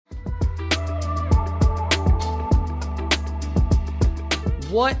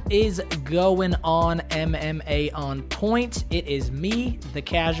What is going on, MMA On Point? It is me, the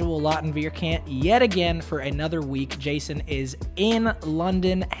casual Lawton Vierkant, yet again for another week. Jason is in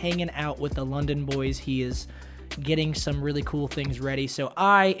London, hanging out with the London boys. He is getting some really cool things ready. So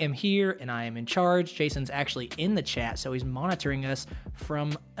I am here and I am in charge. Jason's actually in the chat, so he's monitoring us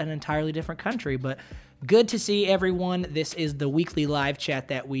from an entirely different country, but good to see everyone. This is the weekly live chat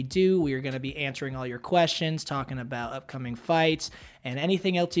that we do. We are going to be answering all your questions, talking about upcoming fights, and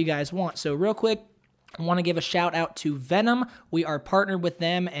anything else you guys want. So real quick, I want to give a shout out to Venom. We are partnered with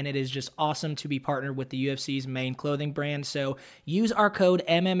them, and it is just awesome to be partnered with the UFC's main clothing brand. So use our code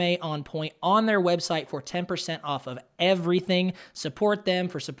MMA On Point on their website for 10% off of everything. Support them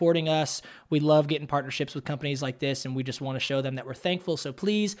for supporting us. We love getting partnerships with companies like this, and we just want to show them that we're thankful. So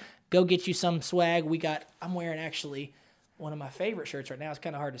please go get you some swag. I'm wearing actually one of my favorite shirts right now. It's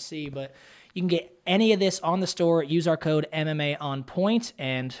kind of hard to see, but you can get any of this on the store. Use our code MMA On Point,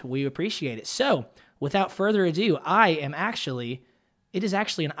 and we appreciate it. So without further ado, it is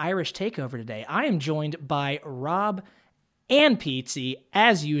actually an Irish takeover today. I am joined by Rob and Pizzi,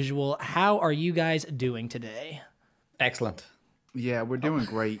 as usual. How are you guys doing today? Excellent. Yeah, we're doing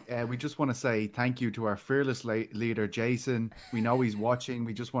great. We just want to say thank you to our fearless leader, Jason. We know he's watching.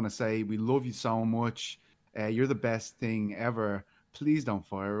 We just want to say we love you so much. You're the best thing ever. Please don't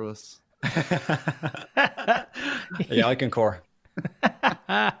fire us. Yeah, I concur.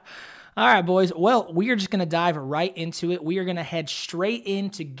 All right, boys. Well, we are just going to dive right into it. We are going to head straight in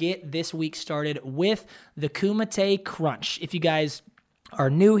to get this week started with the Kumite Crunch. If you guys are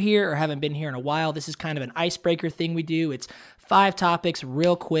new here or haven't been here in a while, this is kind of an icebreaker thing we do. It's 5 topics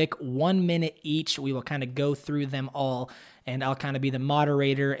real quick, 1 minute each. We will kind of go through them all, and I'll kind of be the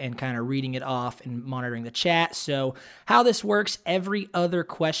moderator and kind of reading it off and monitoring the chat. So how this works, every other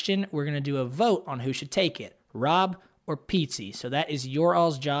question, we're going to do a vote on who should take it, Rob or Pizzi. So that is your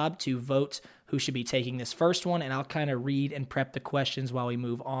all's job to vote who should be taking this first one, and I'll kind of read and prep the questions while we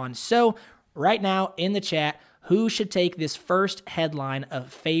move on. So right now in the chat, who should take this first headline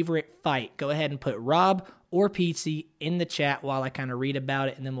of favorite fight? Go ahead and put Rob or Pizzi in the chat while I kind of read about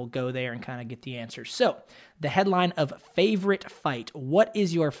it, and then we'll go there and kind of get the answers. So the headline of favorite fight. What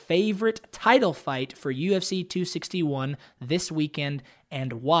is your favorite title fight for UFC 261 this weekend,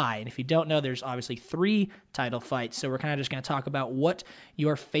 and why? And if you don't know, there's obviously 3 title fights, so we're kind of just going to talk about what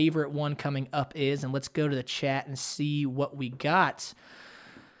your favorite one coming up is, and let's go to the chat and see what we got.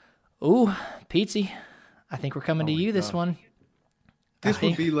 Ooh, Pizzi, I think we're coming to you this one. This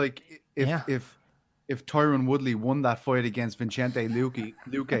would be like if Tyron Woodley won that fight against Vicente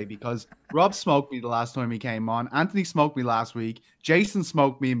Luque, because Rob smoked me the last time he came on. Anthony smoked me last week. Jason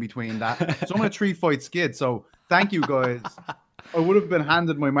smoked me in between that. So I'm a 3-fight skid. So thank you, guys. I would have been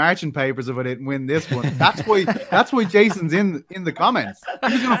handed my marching papers if I didn't win this one. That's why Jason's in the comments.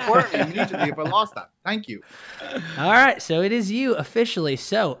 He's going to fire me immediately if I lost that. Thank you. All right, so it is you officially.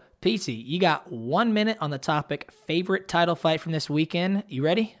 So Pizzi, you got 1 minute on the topic favorite title fight from this weekend. You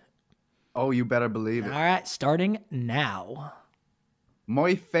ready? Oh, you better believe it. All right, starting now.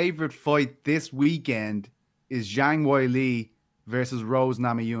 My favorite fight this weekend is Zhang Weili versus Rose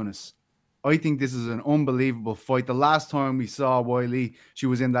Namajunas. I think this is an unbelievable fight. The last time we saw Weili, she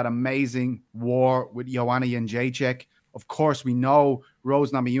was in that amazing war with Joanna Jędrzejczyk. Of course, we know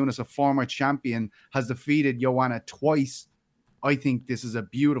Rose Namajunas, a former champion, has defeated Joanna twice. I think this is a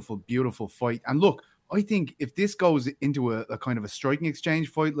beautiful, beautiful fight. And look, I think if this goes into a kind of a striking exchange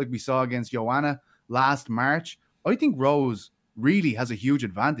fight like we saw against Joanna last March, I think Rose really has a huge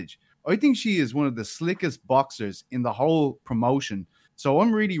advantage. I think she is one of the slickest boxers in the whole promotion. So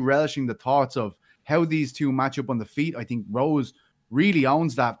I'm really relishing the thoughts of how these two match up on the feet. I think Rose really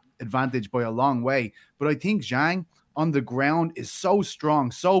owns that advantage by a long way. But I think Zhang on the ground is so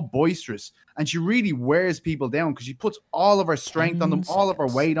strong, so boisterous, and she really wears people down because she puts all of her strength on them, all of her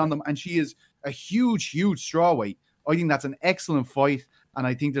weight on them, and she is a huge, huge strawweight. I think that's an excellent fight, and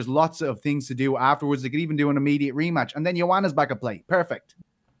I think there's lots of things to do afterwards. They could even do an immediate rematch, and then Joanna's back at play. Perfect.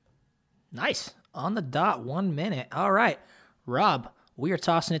 Nice. On the dot, 1 minute. All right. Rob, we are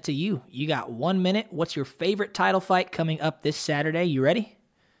tossing it to you. You got 1 minute. What's your favorite title fight coming up this Saturday? You ready?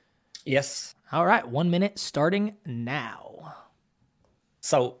 Yes. All right. 1 minute starting now.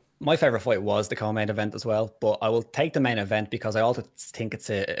 So my favorite fight was the co-main event as well, but I will take the main event because I also think it's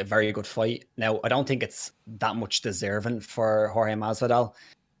a very good fight. Now, I don't think it's that much deserving for Jorge Masvidal,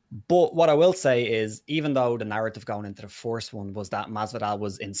 but what I will say is, even though the narrative going into the first one was that Masvidal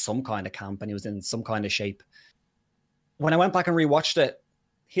was in some kind of camp and he was in some kind of shape, when I went back and rewatched it,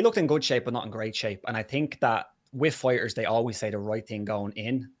 he looked in good shape, but not in great shape. And I think that with fighters, they always say the right thing going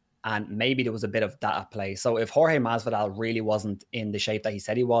in. And maybe there was a bit of that at play. So if Jorge Masvidal really wasn't in the shape that he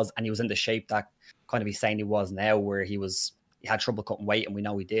said he was, and he was in the shape that kind of he's saying he was now, where he had trouble cutting weight, and we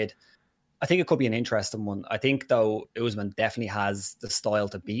know he did, I think it could be an interesting one. I think, though, Usman definitely has the style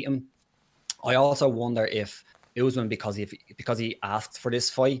to beat him. I also wonder if Usman, because he asked for this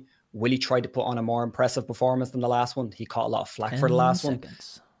fight, will he try to put on a more impressive performance than the last one? He caught a lot of flack for the last one.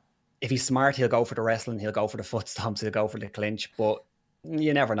 If he's smart, he'll go for the wrestling, he'll go for the foot stomps, he'll go for the clinch, but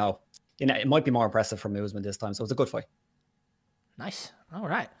you never know. It might be more impressive from Usman this time, so it's a good fight. Nice. All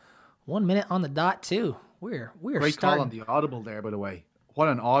right. 1 minute on the dot, too. We're great starting. call on the audible there, by the way. What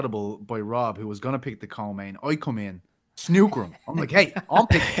an audible by Rob, who was going to pick the co-main. I come in, snooker him. I'm like, hey, I'm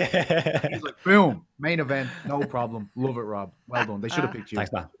picking. He's like, boom, main event, no problem. Love it, Rob. Well done. They should have picked you.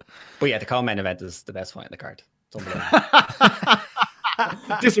 Thanks, man. But yeah, the co-main event is the best fight in the card. It's unbelievable.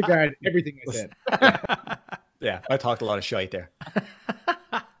 Disregard everything I said. Yeah, I talked a lot of shite there.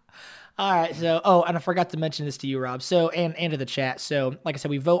 All right. So, and I forgot to mention this to you, Rob. So, and to the chat. So, like I said,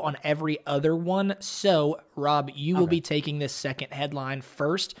 we vote on every other one. So, Rob, you will be taking this second headline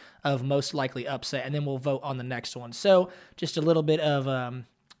first of most likely upset, and then we'll vote on the next one. So, just a little bit of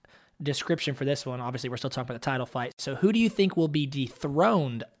description for this one. Obviously, we're still talking about the title fight. So, who do you think will be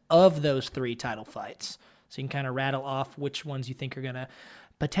dethroned of those 3 title fights? So, you can kind of rattle off which ones you think are going to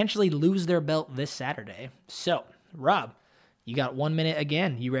potentially lose their belt this Saturday. So, Rob, you got 1 minute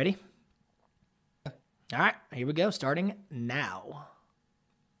again. You ready? All right, here we go, starting now.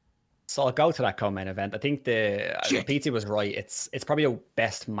 So I'll go to that co-main event. I think Pizzi was right. It's probably a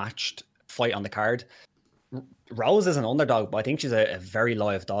best matched fight on the card. Rose is an underdog, but I think she's a very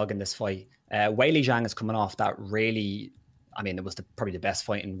live dog in this fight. Weili Zhang is coming off that really, it was probably the best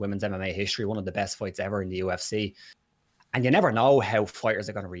fight in women's MMA history, one of the best fights ever in the UFC. And you never know how fighters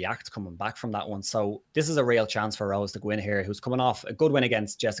are going to react coming back from that one. So this is a real chance for Rose to go in here, who's coming off a good win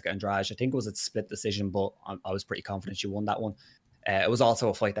against Jessica Andrade. I think it was a split decision, but I was pretty confident she won that one. It was also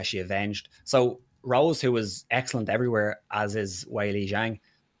a fight that she avenged. So Rose, who was excellent everywhere, as is Weili Zhang,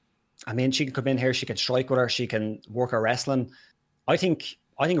 she can come in here, she can strike with her, she can work her wrestling. I think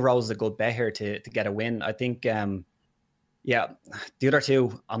Rose is a good bet here to get a win. I think the other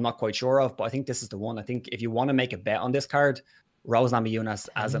 2, I'm not quite sure of, but I think this is the one. I think if you want to make a bet on this card, Rose Namajunas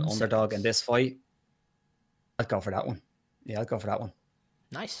as an underdog in this fight, I'd go for that one. Yeah, I'd go for that one.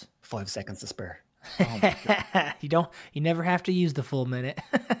 Nice. 5 seconds to spare. Oh my God. You never have to use the full minute.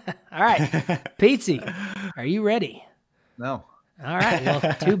 All right. Pizzi, are you ready? No. All right.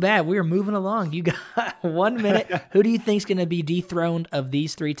 Well, too bad. We're moving along. You got 1 minute. Who do you think is going to be dethroned of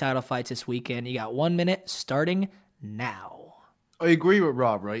these 3 title fights this weekend? You got 1 minute starting now. I agree with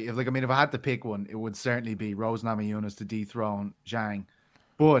Rob, right? If I had to pick one, it would certainly be Rose Namajunas to dethrone Zhang.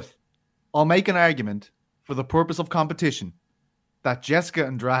 But I'll make an argument for the purpose of competition that Jessica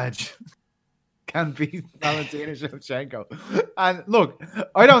Andrade can beat Valentina Shevchenko. And look,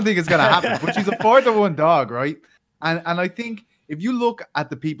 I don't think it's going to happen, but she's a 4-1 dog, right? And I think if you look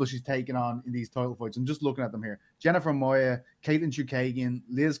at the people she's taken on in these title fights, I'm just looking at them here. Jennifer Moya, Caitlin Chukagian,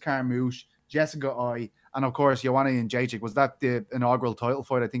 Liz Carmouche, Jessica Oi, and of course, Joanna Jędrzejczyk. Was that the inaugural title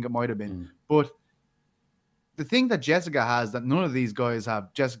fight? I think it might have been. But the thing that Jessica has that none of these guys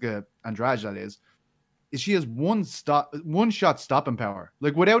have, Jessica Andrade that is she has one shot stopping power.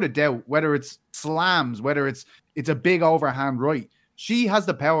 Like, without a doubt, whether it's slams, whether it's a big overhand right, she has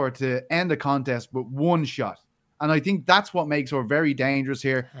the power to end a contest with one shot. And I think that's what makes her very dangerous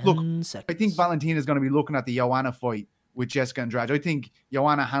here. Look, I think Valentina is going to be looking at the Joanna fight with Jessica Andrade. I think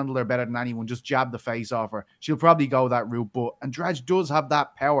Joanna handled her better than anyone, just jabbed the face off her. She'll probably go that route, but Andrade does have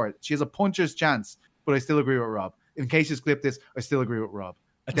that power. She has a puncher's chance, but I still agree with Rob. In case you clip this, I still agree with Rob.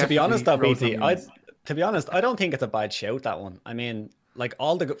 To be honest, though, BT, I don't think it's a bad shout, that one.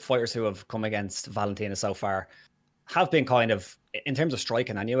 All the fighters who have come against Valentina so far have been kind of, in terms of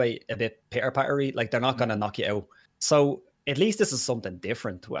striking anyway, a bit pitter-pattery. They're not going to knock you out. So at least this is something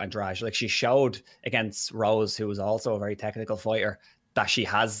different with Andrade. She showed against Rose, who was also a very technical fighter, that she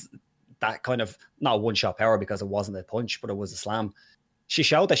has that kind of, not one-shot power because it wasn't a punch, but it was a slam. She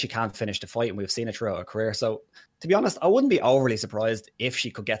showed that she can't finish the fight, and we've seen it throughout her career. So, to be honest, I wouldn't be overly surprised if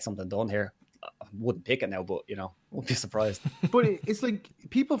she could get something done here. I wouldn't pick it now, but, wouldn't be surprised. But it's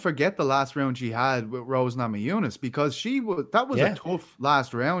people forget the last round she had with Rose Namajunas, because that was a tough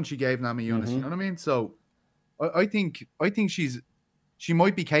last round she gave Namajunas. You know what I mean? So, I think she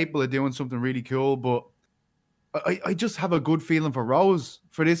might be capable of doing something really cool, but I just have a good feeling for Rose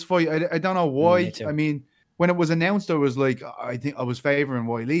for this fight. I don't know why. When it was announced, I was like, I think I was favoring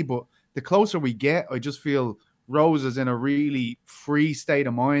Weili, but the closer we get, I just feel Rose is in a really free state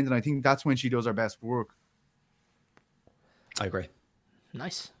of mind, and I think that's when she does her best work. I agree.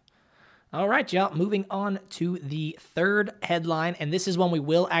 Nice. All right, y'all. Moving on to the third headline, and this is one we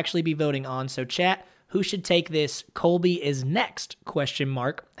will actually be voting on. So, chat, who should take this Colby is next ?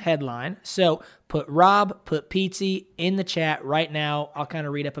 Headline. So, put Rob, put Pizzi in the chat right now. I'll kind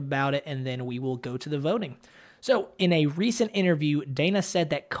of read up about it, and then we will go to the voting. So, in a recent interview, Dana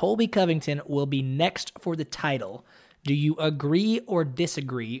said that Colby Covington will be next for the title. Do you agree or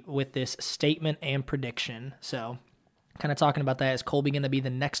disagree with this statement and prediction? So, kind of talking about that. Is Colby going to be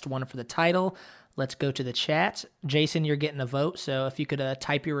the next one for the title? Let's go to the chat. Jason, you're getting a vote, so if you could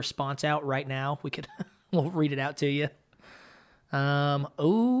type your response out right now, we'll read it out to you.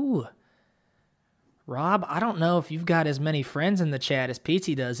 Rob, I don't know if you've got as many friends in the chat as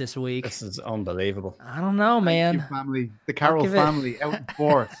Pizzi does this week. This is unbelievable. I don't know, man. Thank you, family. The Carroll family out in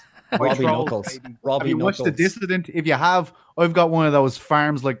force. Robbie Knuckles. Have you watched The Dissident? If you have, I've got one of those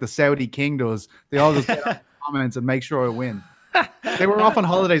farms like the Saudi king does. They all just get on the comments and make sure I win. They were off on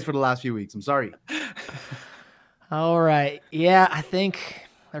holidays for the last few weeks. I'm sorry. All right. Yeah, I think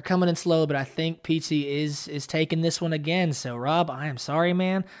they're coming in slow, but I think Pizzi is taking this one again. So, Rob, I am sorry,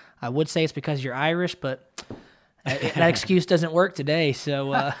 man. I would say it's because you're Irish, but that excuse doesn't work today.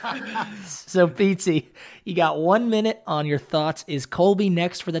 So, so Pizzi, you got 1 minute on your thoughts. Is Colby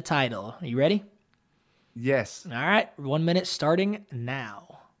next for the title? Are you ready? Yes. All right. 1 minute starting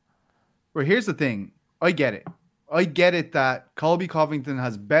now. Well, here's the thing. I get it. I get it that Colby Covington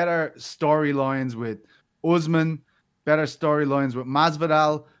has better storylines with Usman, better storylines with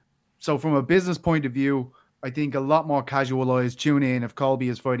Masvidal. So from a business point of view, I think a lot more casual eyes tune in if Colby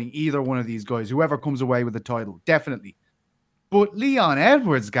is fighting either one of these guys, whoever comes away with the title, definitely. But Leon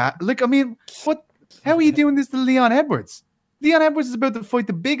Edwards, how are you doing this to Leon Edwards? Leon Edwards is about to fight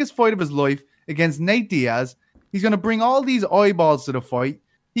the biggest fight of his life against Nate Diaz. He's going to bring all these eyeballs to the fight.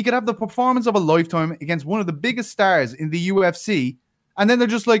 He could have the performance of a lifetime against one of the biggest stars in the UFC. And then they're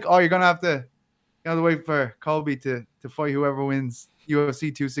just like, oh, you're going to have to wait for Colby to fight whoever wins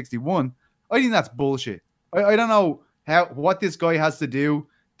UFC 261. I think that's bullshit. I don't know what this guy has to do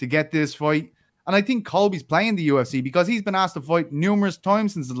to get this fight. And I think Colby's playing the UFC because he's been asked to fight numerous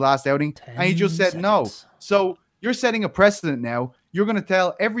times since his last outing. And he just said no. So you're setting a precedent now. You're going to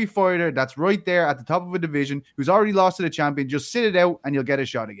tell every fighter that's right there at the top of a division who's already lost to the champion, just sit it out and you'll get a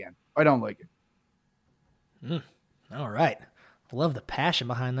shot again. I don't like it. All right. I love the passion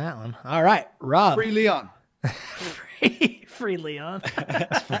behind that one. All right, Rob. Free Leon. Free Leon.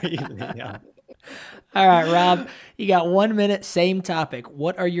 Free Leon. All right, Rob, you got 1 minute, same topic.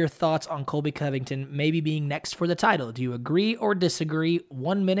 What are your thoughts on Colby Covington maybe being next for the title? Do you agree or disagree?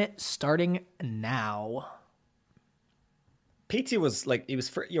 1 minute starting now. Pizzi was like,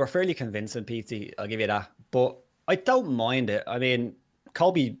 you were fairly convincing, Pizzi. I'll give you that. But I don't mind it. I mean,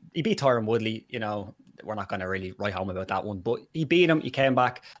 Colby, he beat Tyron Woodley. You know, we're not going to really write home about that one. But he beat him. He came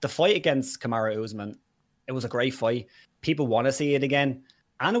back. The fight against Kamaru Usman, it was a great fight. People want to see it again.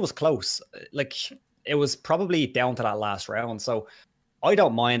 And it was close. Like, it was probably down to that last round. So I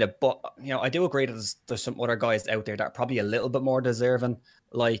don't mind it. But, you know, I do agree that there's some other guys out there that are probably a little bit more deserving.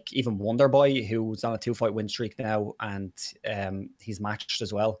 Like even Wonderboy, who's on a 2-fight win streak now, and he's matched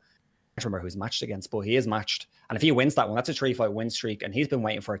as well. I don't remember who he's matched against, but he is matched. And if he wins that one, that's a 3-fight win streak, and he's been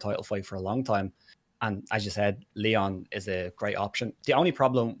waiting for a title fight for a long time. And as you said, Leon is a great option. The only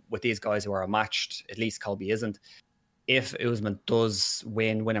problem with these guys who are matched, at least Colby isn't, if Usman does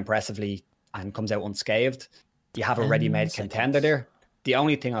win impressively and comes out unscathed, you have a ready-made contender there. The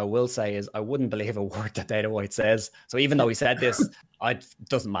only thing I will say is I wouldn't believe a word that Dana White says. So even though he said this, it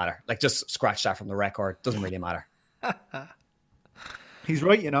doesn't matter. Like, just scratch that from the record. Doesn't really matter. He's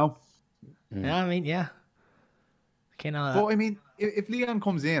right, you know. Yeah, I mean, yeah. But I mean, if Leon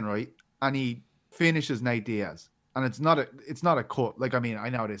comes in, right, and he finishes Nate Diaz, and it's not a cut. Like, I mean, I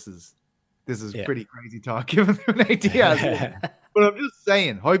know this is pretty crazy talk given to Nate Diaz. But I'm just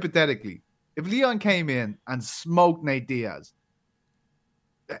saying, hypothetically, if Leon came in and smoked Nate Diaz,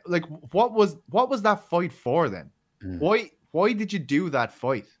 like, what was that fight for then? Why did you do that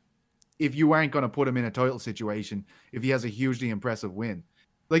fight if you weren't going to put him in a title situation if he has a hugely impressive win?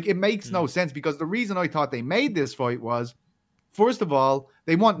 Like, it makes no sense, because the reason I thought they made this fight was, first of all,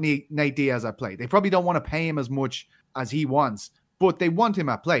 they want Nate Diaz at play. They probably don't want to pay him as much as he wants, but they want him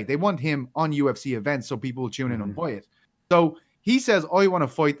at play. They want him on UFC events so people will tune in and buy it. So he says, I want a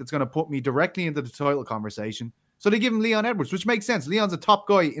fight that's going to put me directly into the title conversation. So they give him Leon Edwards, which makes sense. Leon's a top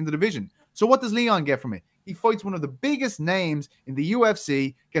guy in the division. So what does Leon get from it? He fights one of the biggest names in the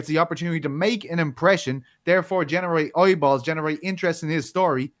UFC, gets the opportunity to make an impression, therefore generate eyeballs, generate interest in his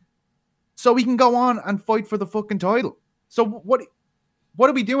story, so he can go on and fight for the fucking title. So what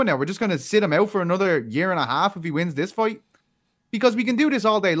are we doing now? We're just going to sit him out for another year and a half if he wins this fight? Because we can do this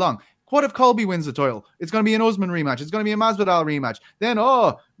all day long. What if Colby wins the title? It's going to be an Usman rematch. It's going to be a Masvidal rematch. Then,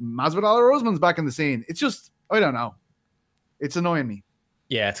 Masvidal or Usman's back in the scene. It's just, I don't know. It's annoying me.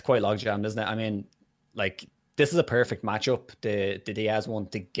 Yeah, it's quite logjammed, isn't it? I mean, like, this is a perfect matchup, the Diaz one,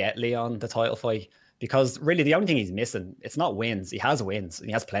 to get Leon the title fight, because really the only thing he's missing, it's not wins. He has wins, and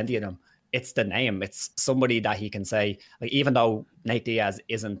he has plenty of them. It's the name. It's somebody that he can say, like, even though Nate Diaz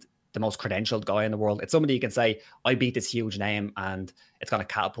isn't the most credentialed guy in the world, it's somebody you can say, I beat this huge name and it's going to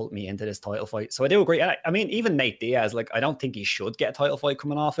catapult me into this title fight. So I do agree. I mean, even Nate Diaz, like, I don't think he should get a title fight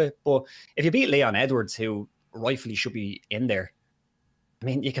coming off it, but if you beat Leon Edwards, who rightfully should be in there, I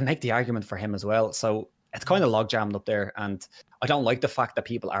mean, you can make the argument for him as well. So it's kind of logjammed up there, and I don't like the fact that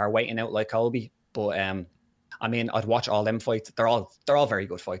people are waiting out like Colby, but I mean, I'd watch all them fights. They're all very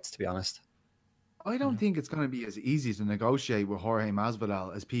good fights, to be honest. I don't think it's going to be as easy to negotiate with Jorge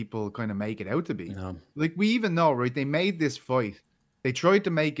Masvidal as people kind of make it out to be. No. Like, we even know, right? They made this fight. They tried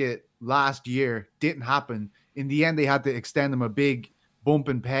to make it last year. Didn't happen. In the end, they had to extend him a big bump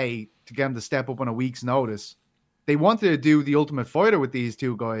in pay to get him to step up on a week's notice. They wanted to do the Ultimate Fighter with these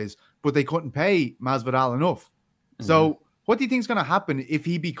two guys, but they couldn't pay Masvidal enough. Mm-hmm. So what do you think is going to happen if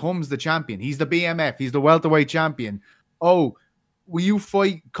he becomes the champion? He's the BMF. He's the welterweight champion. Oh, will you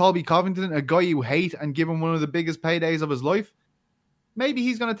fight Colby Covington, a guy you hate, and give him one of the biggest paydays of his life? Maybe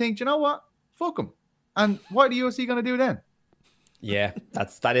he's going to think, you know what? Fuck him. And what are the UFC going to do then? Yeah,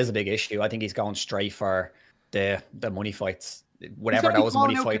 that is a big issue. I think he's going straight for the money fights, whatever those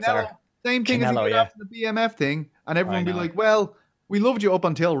money fights Canelo. Are. Same thing Canelo, as he did after the BMF thing, and everyone be like, well, we loved you up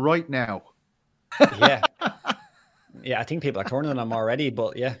until right now. Yeah. Yeah, I think people are turning on him already,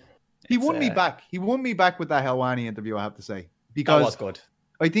 but yeah. He won me back. He won me back with that Helwani interview, I have to say. Because that was good.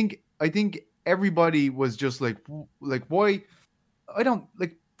 I think everybody was just like why? I don't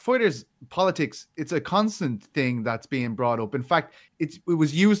like fighters politics. It's a constant thing that's being brought up. In fact, it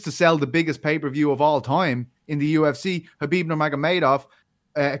was used to sell the biggest pay-per-view of all time in the UFC, Khabib Nurmagomedov,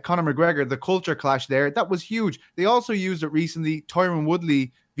 Conor McGregor, the culture clash there. That was huge. They also used it recently, Tyron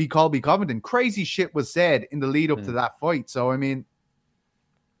Woodley v. Colby Covington. Crazy shit was said in the lead up to that fight. So, I mean,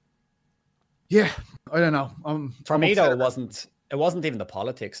 yeah, I don't know. For me, though, it wasn't even the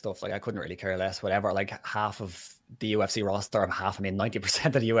politics stuff. Like, I couldn't really care less, whatever. Like, half of the UFC roster, 90%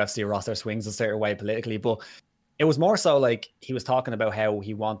 of the UFC roster swings a certain way politically. But it was more so like he was talking about how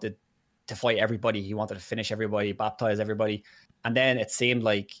he wanted to fight everybody. He wanted to finish everybody, baptize everybody. And then it seemed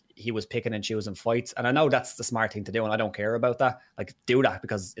like he was picking and choosing fights. And I know that's the smart thing to do, and I don't care about that. Like, do that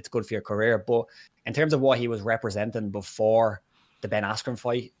because it's good for your career. But in terms of what he was representing before the Ben Askren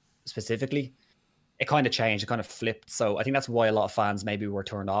fight specifically, it kind of changed. It kind of flipped. So I think that's why a lot of fans maybe were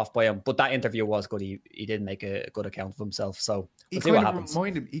turned off by him. But that interview was good. He did make a good account of himself. So we'll see what happens.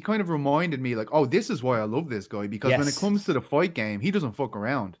 He kind of reminded me, like, oh, this is why I love this guy. Because when it comes to the fight game, he doesn't fuck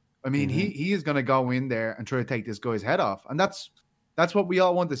around. I mean, he is going to go in there and try to take this guy's head off. And that's what we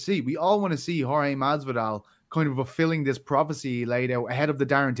all want to see. We all want to see Jorge Masvidal kind of fulfilling this prophecy he laid out ahead of the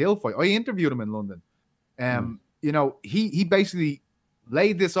Darren Till fight. I interviewed him in London. You know, he basically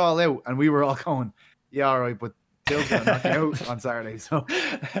laid this all out, and we were all going, yeah, all right, but Till's going to knock you out on Saturday. So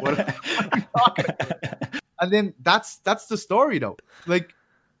what are we talking about? And then that's the story, though. Like,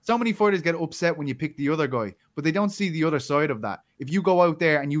 so many fighters get upset when you pick the other guy, but they don't see the other side of that. If you go out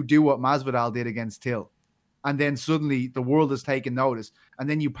there and you do what Masvidal did against Till, and then suddenly the world is taking notice, and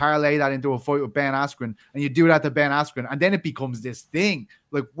then you parlay that into a fight with Ben Askren, and you do that to Ben Askren, and then it becomes this thing.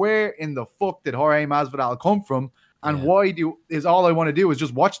 Like, where in the fuck did Jorge Masvidal come from? And why is all I want to do is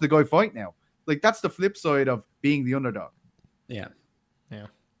just watch the guy fight now? Like, that's the flip side of being the underdog. Yeah.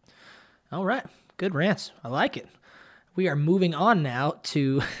 All right. Good rants. I like it. We are moving on now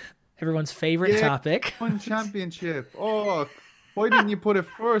to everyone's favorite topic. One championship. Oh, why didn't you put it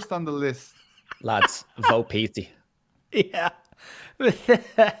first on the list? Lads, vote Petey. Yeah.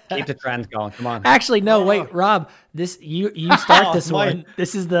 Keep the trend going. Come on. Actually, no, wait, Rob. This you start this one.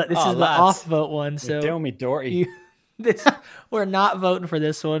 This is the off vote one. So you're doing me dirty. We're not voting for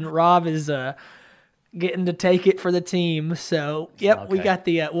this one. Rob is getting to take it for the team. So we got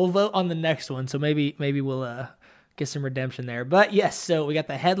the we'll vote on the next one. So maybe we'll get some redemption there. But yes, so we got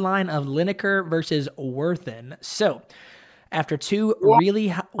the headline of Lineker versus Worthen. So after two really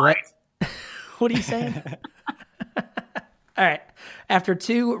what are you saying? All right. After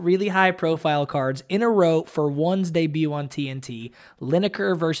two really high-profile cards in a row for one's debut on TNT,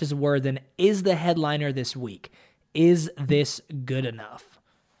 Lineker versus Worthen is the headliner this week. Is this good enough?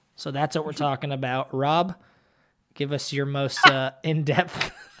 So that's what we're talking about. Rob, give us your most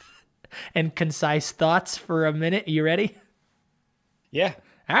in-depth and concise thoughts for a minute. You ready? Yeah.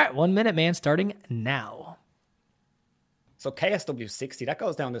 All right. 1 minute, man, starting now. So KSW 60, that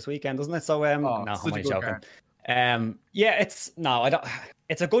goes down this weekend, doesn't it? So no, I'm only joking. Yeah, I don't.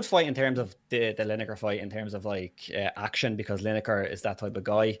 It's a good fight in terms of the Lineker fight, in terms of like action, because Lineker is that type of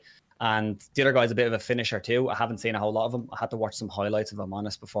guy, and the other guy's a bit of a finisher too. I haven't seen a whole lot of him. I had to watch some highlights, if I'm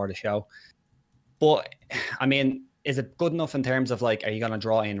honest, before the show. But I mean, is it good enough in terms of like, are you going to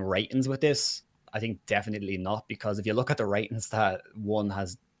draw in ratings with this? I think definitely not, because if you look at the ratings that one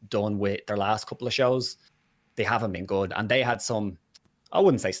has done with their last couple of shows, they haven't been good, and they had some, I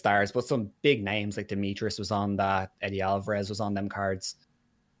wouldn't say stars, but some big names, like Demetrius was on that, Eddie Alvarez was on them cards.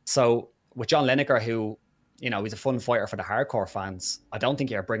 So with John Lineker, who, you know, he's a fun fighter for the hardcore fans, I don't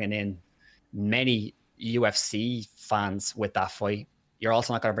think you're bringing in many UFC fans with that fight. You're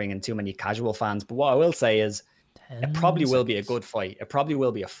also not going to bring in too many casual fans. But what I will say is, it probably will be a good fight. It probably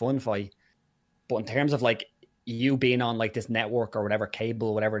will be a fun fight. But in terms of like you being on like this network or whatever,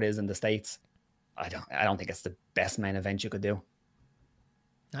 cable, whatever it is in the States, I don't think it's the best main event you could do.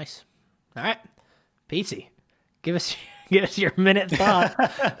 Nice. All right, Petey, give us your minute thought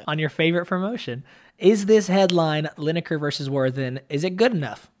on your favorite promotion. Is this headline, Lineker versus Worthen, is it good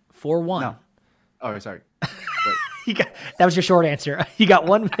enough? 4-1. No. Oh, sorry. That was your short answer. You got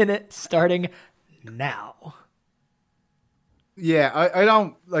 1 minute starting now. Yeah, I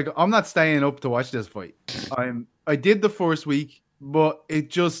don't like. I'm not staying up to watch this fight. I did the first week, but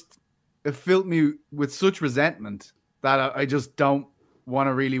it filled me with such resentment that I just don't want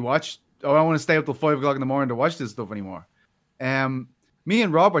to really watch. I don't want to stay up till 5 o'clock in the morning to watch this stuff anymore. Me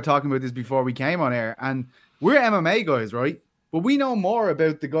and Rob were talking about this before we came on air, and we're MMA guys, right? But we know more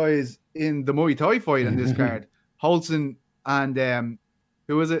about the guys in the Muay Thai fight in this card, Holson and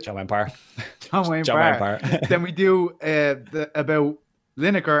who was it? John Wayne Parr. John Wayne Parr. Then we do about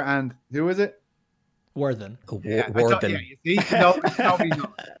Lineker and who is it? Worthen. Worthen. You see? Nobody knows.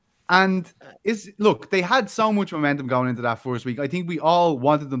 And look, they had so much momentum going into that first week. I think we all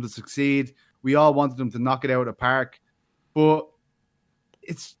wanted them to succeed. We all wanted them to knock it out of the park. But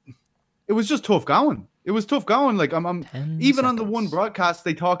it was just tough going. It was tough going. Like I'm even on the one broadcast,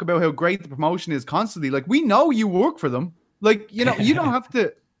 they talk about how great the promotion is constantly. Like, we know you work for them. Like, you know, you don't have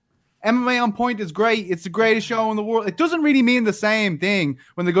to. MMA on Point is great. It's the greatest show in the world. It doesn't really mean the same thing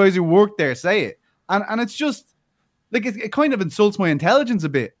when the guys who work there say it. And it's just like, it kind of insults my intelligence a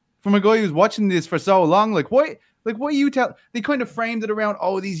bit from a guy who's watching this for so long. Like, what you tell? They kind of framed it around,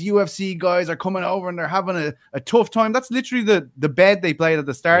 oh, these UFC guys are coming over and they're having a tough time. That's literally the bed they played at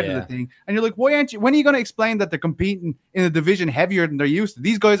the start of the thing. And you're like, when are you going to explain that they're competing in a division heavier than they're used to?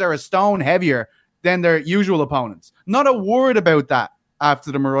 These guys are a stone heavier than their usual opponents. Not a word about that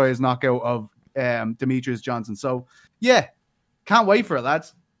after the Moraes knockout of Demetrius Johnson. So, yeah, can't wait for it,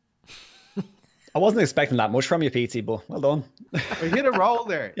 lads. I wasn't expecting that much from you, PT, but well done. We hit a roll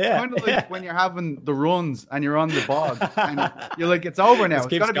there. It's kind of like when you're having the runs and you're on the bog and you're like, it's over now.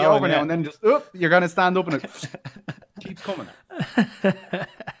 It's got to be over now. And then just, you're going to stand up and it keeps coming.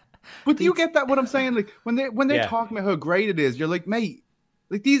 But do you get that, what I'm saying? Like, when they're talking about how great it is, you're like, mate,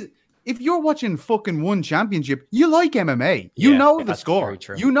 like these... If you're watching fucking one championship, you like MMA. You know the score.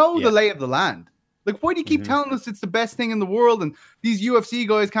 You know the lay of the land. Like, why do you keep telling us it's the best thing in the world and these UFC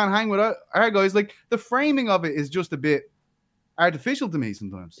guys can't hang with our guys? Like, the framing of it is just a bit artificial to me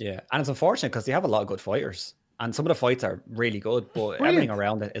sometimes. Yeah, and it's unfortunate because they have a lot of good fighters. And some of the fights are really good, but everything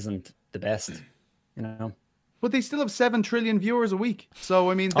around it isn't the best, you know? But they still have 7 trillion viewers a week.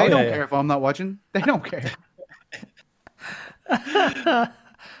 So, I mean, they don't care if I'm not watching. They don't care.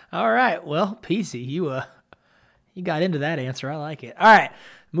 All right. Well, PC, you got into that answer. I like it. All right.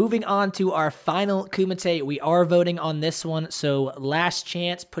 Moving on to our final Kumite. We are voting on this one. So last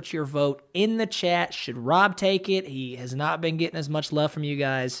chance, put your vote in the chat. Should Rob take it? He has not been getting as much love from you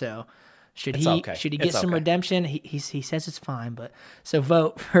guys. So should he get some redemption? He says it's fine. But so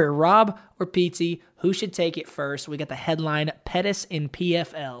vote for Rob or PT. Who should take it first? We got the headline, Pettis in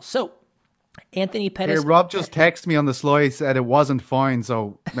PFL. So Anthony Pettis. Hey, Rob just texted me on the slide, said it wasn't fine,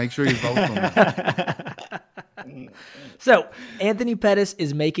 so make sure you vote for him. So Anthony Pettis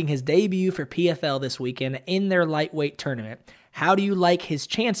is making his debut for PFL this weekend in their lightweight tournament. How do you like his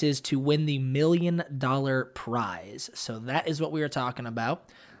chances to win the $1 million prize? So that is what we are talking about.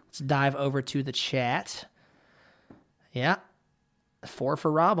 Let's dive over to the chat. Yeah. 4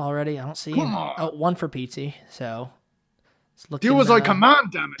 for Rob already. I don't see him. Oh, 1 for PT. So do as I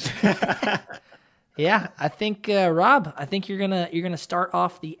command, damn it. Yeah, I think Rob, I think you're gonna start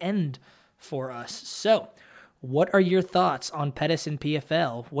off the end for us. So, what are your thoughts on Pettis in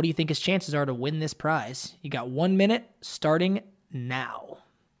PFL? What do you think his chances are to win this prize? You got 1 minute starting now.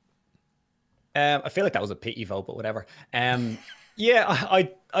 I feel like that was a pity vote, but whatever. Yeah, Yeah,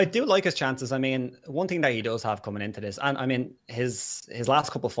 I do like his chances. I mean, one thing that he does have coming into this, and I mean, his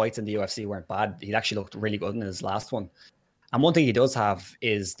last couple of fights in the UFC weren't bad. He actually looked really good in his last one. And one thing he does have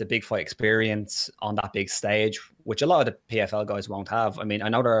is the big fight experience on that big stage, which a lot of the PFL guys won't have. I mean, I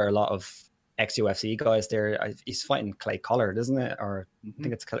know there are a lot of ex-UFC guys there. He's fighting Clay Collard, isn't it? Or I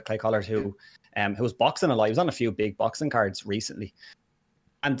think it's Clay Collard who was boxing a lot. He was on a few big boxing cards recently.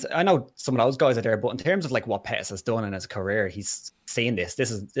 And I know some of those guys are there, but in terms of like what Pettis has done in his career, he's seen this. This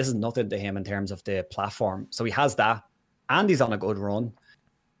is nothing to him in terms of the platform. So he has that, and he's on a good run.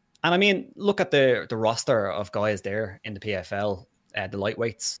 And I mean, look at the roster of guys there in the PFL, the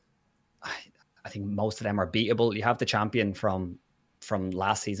lightweights. I think most of them are beatable. You have the champion from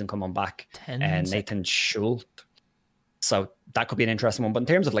last season coming back, and Nathan Schultz. So that could be an interesting one. But in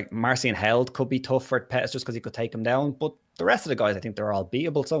terms of like Marcin Held could be tough for Pettis just because he could take him down. But the rest of the guys, I think they're all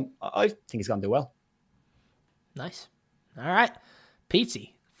beatable. So I think he's going to do well. Nice. All right.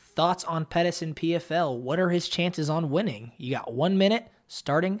 Petesy, thoughts on Pettis in PFL? What are his chances on winning? You got 1 minute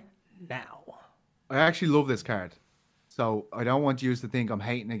starting now. I actually love this card. So I don't want you to think I'm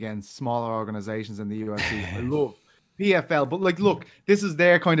hating against smaller organizations in the UFC. I love PFL. But like, look, this is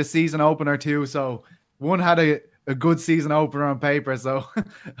their kind of season opener too. So one had a good season opener on paper. So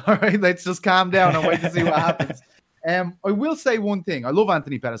all right, let's just calm down and wait to see what happens. I will say one thing. I love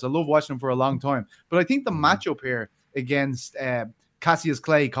Anthony Pettis. I love watching him for a long time. But I think the matchup here against Cassius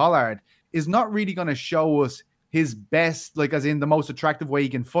Clay Collard is not really going to show us his best, like as in the most attractive way he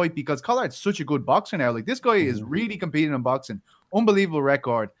can fight, because Collard's such a good boxer now. Like this guy is really competing in boxing. Unbelievable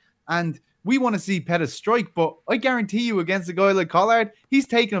record. And we want to see Pettis strike, but I guarantee you against a guy like Collard, he's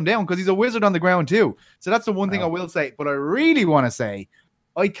taking him down because he's a wizard on the ground too. So that's the one thing I will say. But I really want to say,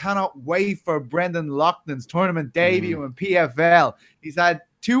 I cannot wait for Brendan Loughlin's tournament debut in PFL. He's had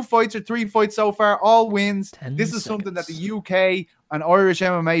 2 fights or 3 fights so far, all wins. This is something that the UK and Irish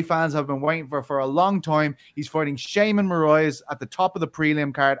MMA fans have been waiting for a long time. He's fighting Shaman Moraes at the top of the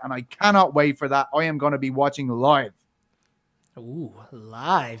prelim card, and I cannot wait for that. I am going to be watching live. Ooh,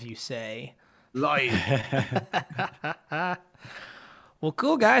 live, you say? Live. Well,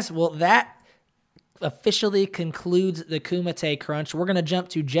 cool, guys. Well, that officially concludes the Kumite Crunch. We're going to jump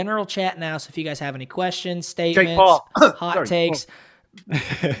to general chat now, so if you guys have any questions, statements, hot takes,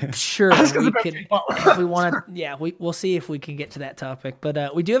 sure, we can, if we want to, yeah, we'll see if we can get to that topic.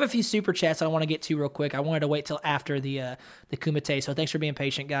 But we do have a few super chats I want to get to real quick. I wanted to wait till after the Kumite, so thanks for being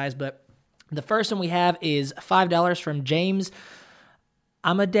patient, guys. But the first one we have is $5 from James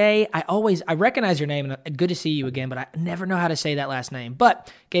Amadei. I recognize your name, and good to see you again, but I never know how to say that last name.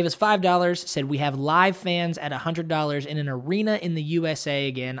 But gave us $5, said we have live fans at $100 in an arena in the USA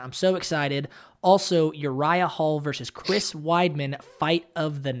again. I'm so excited. Also, Uriah Hall versus Chris Weidman, fight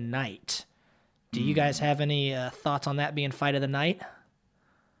of the night. Do you guys have any thoughts on that being fight of the night?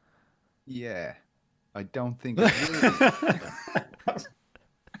 Yeah, I don't think it will.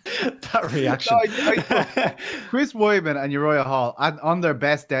 That reaction. No, Chris Weidman and Uriah Hall on their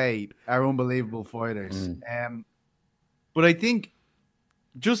best day are unbelievable fighters. But I think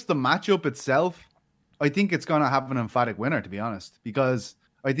just the matchup itself, I think it's going to have an emphatic winner, to be honest, because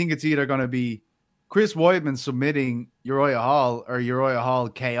I think it's either going to be Chris Weidman submitting Uriah Hall or Uriah Hall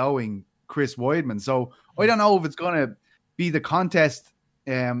KOing Chris Weidman. So I don't know if it's going to be the contest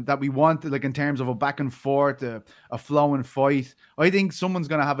that we want, like in terms of a back and forth, a flowing fight. I think someone's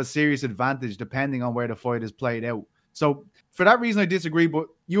going to have a serious advantage depending on where the fight is played out. So for that reason, I disagree, but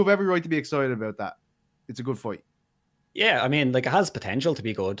you have every right to be excited about that. It's a good fight. Yeah, I mean, like it has potential to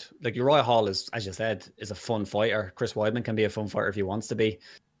be good. Like Uriah Hall is, as you said, is a fun fighter. Chris Weidman can be a fun fighter if he wants to be.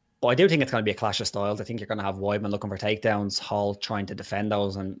 But I do think it's going to be a clash of styles. I think you're going to have Weidman looking for takedowns, Hall trying to defend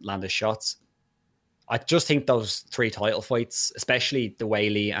those and land his shots. I just think those 3 title fights, especially the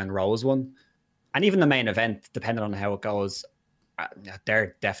Weili and Rose one, and even the main event, depending on how it goes,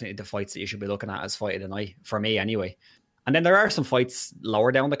 they're definitely the fights that you should be looking at as fight of the night, for me anyway. And then there are some fights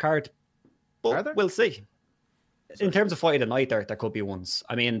lower down the card, but we'll see. In terms of fight of the night, there could be ones.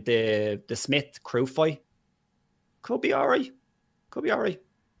 I mean, the Smith Crew fight could be all right.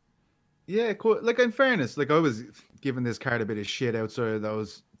 Yeah, cool. Like in fairness, like I was giving this card a bit of shit outside of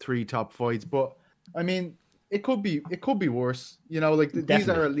those 3 top fights, but I mean, it could be worse. You know, like these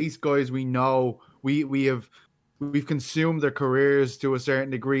are at least guys we know. We've consumed their careers to a certain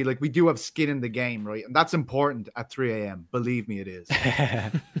degree. Like we do have skin in the game, right? And that's important at 3 a.m. Believe me, it is.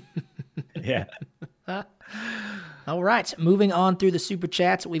 Yeah. All right, moving on through the super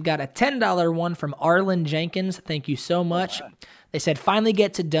chats. We've got a $10 one from Arlen Jenkins. Thank you so much. They said, finally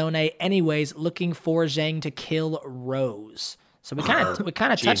get to donate. Anyways, looking for Zhang to kill Rose. So we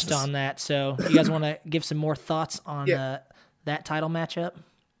kind of touched on that. So you guys want to give some more thoughts on that title matchup?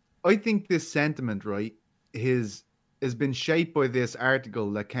 I think this sentiment, right, has been shaped by this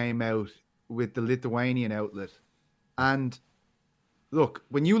article that came out with the Lithuanian outlet. And look,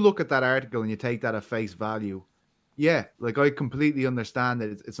 when you look at that article and you take that at face value, yeah, like I completely understand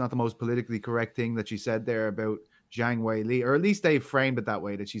that it's not the most politically correct thing that she said there about Zhang Weili, or at least they framed it that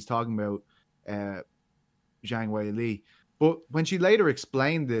way, that she's talking about Zhang Weili. But when she later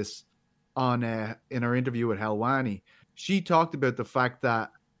explained this on in her interview with Helwani, she talked about the fact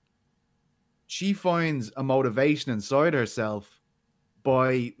that she finds a motivation inside herself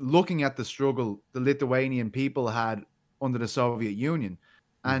by looking at the struggle the Lithuanian people had under the Soviet Union.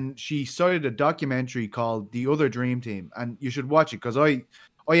 And she cited a documentary called The Other Dream Team. And you should watch it because I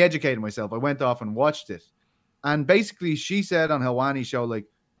educated myself. I went off and watched it. And basically she said on Helwani's show, like,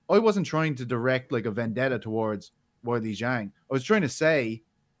 I wasn't trying to direct like a vendetta towards Weili Zhang. I was trying to say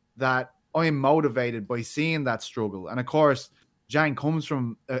that I am motivated by seeing that struggle. And of course, Zhang comes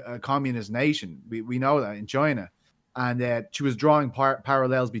from a communist nation. We know that in China. And she was drawing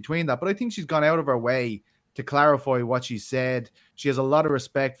parallels between that. But I think she's gone out of her way to clarify what she said. She has a lot of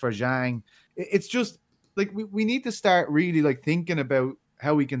respect for Zhang. It's just like we need to start really like thinking about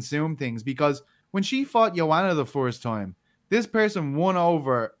how we consume things, because when she fought Joanna the first time, this person won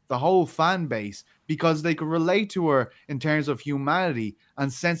over the whole fan base because they could relate to her in terms of humanity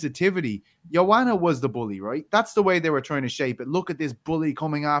and sensitivity. Joanna was the bully, right? That's the way they were trying to shape it. Look at this bully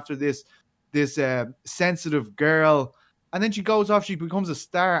coming after this sensitive girl. And then she goes off, she becomes a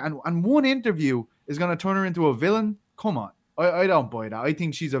star. And one interview is going to turn her into a villain. Come on. I don't buy that. I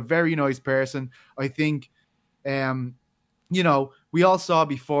think she's a very nice person. I think, we all saw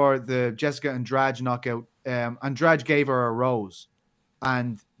before the Jessica Andrade knockout, Andrade gave her a rose.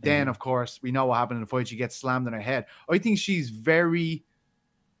 And then, of course, we know what happened in the fight. She gets slammed in her head. I think she's very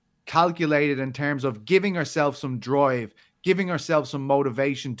calculated in terms of giving herself some drive, giving herself some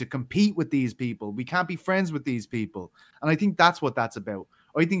motivation to compete with these people. We can't be friends with these people. And I think that's what that's about.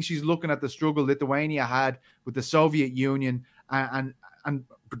 I think she's looking at the struggle Lithuania had with the Soviet Union, and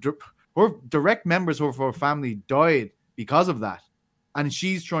her direct members of her family died because of that. And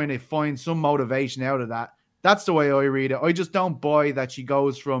she's trying to find some motivation out of that. That's the way I read it. I just don't buy that she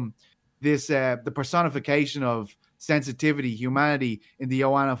goes from this, the personification of sensitivity, humanity in the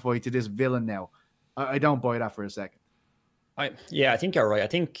Joanna fight to this villain now. I don't buy that for a second. I think you're right. I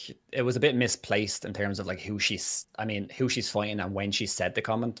think it was a bit misplaced in terms of like who she's fighting and when she said the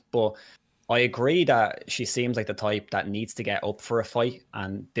comment. But I agree that she seems like the type that needs to get up for a fight,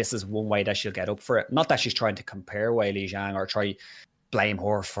 and this is one way that she'll get up for it. Not that she's trying to compare Weili Zhang or try blame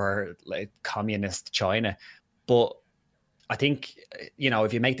her for like communist China, but I think,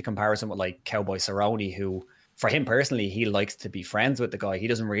 if you make the comparison with like Cowboy Cerrone, who for him personally, he likes to be friends with the guy. He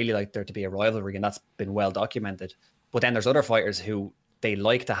doesn't really like there to be a rivalry, and that's been well documented. But then there's other fighters who they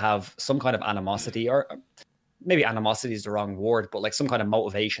like to have some kind of animosity, or maybe animosity is the wrong word, but like some kind of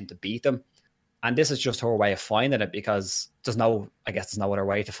motivation to beat them. And this is just her way of finding it, because there's no other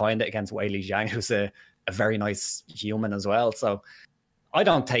way to find it against Weili Zhang, who's a very nice human as well. So I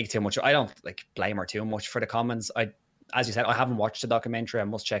don't like blame her too much for the comments. As you said, I haven't watched the documentary. I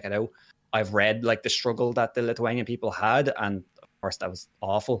must check it out. I've read like the struggle that the Lithuanian people had, and of course that was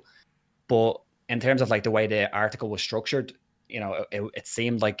awful. But in terms of like the way the article was structured, it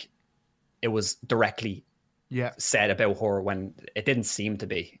seemed like it was directly said about her when it didn't seem to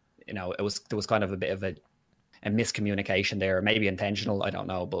be. There was kind of a bit of a miscommunication there, maybe intentional. I don't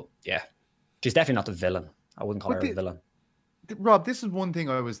know, but yeah, she's definitely not the villain. I wouldn't call her a villain. Rob, this is one thing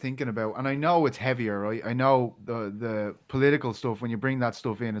I was thinking about, and I know it's heavier, right? I know the political stuff, when you bring that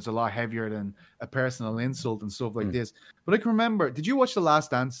stuff in, it's a lot heavier than a personal insult and stuff like this. But I can remember, did you watch The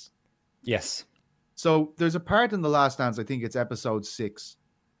Last Dance? Yes. So there's a part in The Last Dance, I think it's episode 6,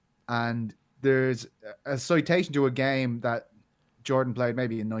 and there's a citation to a game that Jordan played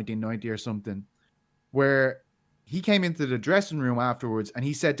maybe in 1990 or something, where he came into the dressing room afterwards and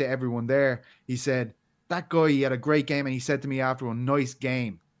he said to everyone there, he said, that guy, he had a great game, and he said to me after, nice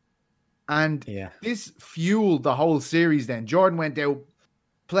game. And this fueled the whole series then. Jordan went out,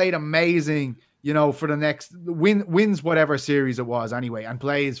 played amazing, for the next, wins whatever series it was anyway, and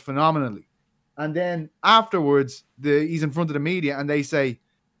plays phenomenally. And then afterwards, he's in front of the media and they say,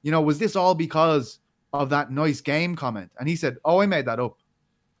 was this all because of that nice game comment? And he said, I made that up.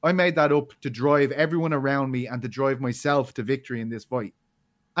 I made that up to drive everyone around me and to drive myself to victory in this fight.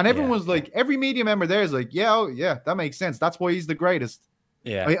 And everyone was like, every media member there is like, yeah, that makes sense. That's why he's the greatest.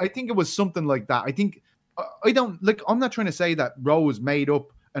 Yeah. I think it was something like that. I think, I'm not trying to say that Rose made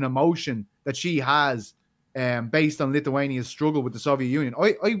up an emotion that she has based on Lithuania's struggle with the Soviet Union.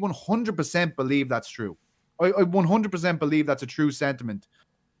 I 100% believe that's true. I 100% believe that's a true sentiment.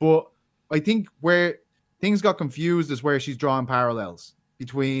 But I think where things got confused is where she's drawing parallels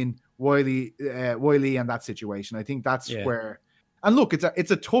between Wiley and that situation. I think that's where. And look,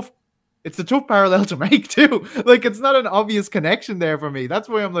 it's a tough parallel to make too. Like, it's not an obvious connection there for me. That's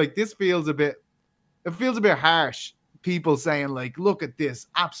why I'm like, it feels a bit harsh. People saying like, look at this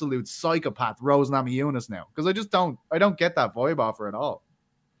absolute psychopath Rose Namajunas now, because I don't get that vibe off her at all.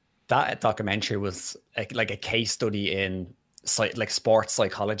 That documentary was like a case study in like sports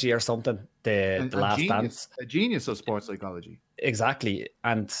psychology or something. The Last Dance, a genius of sports psychology. Exactly.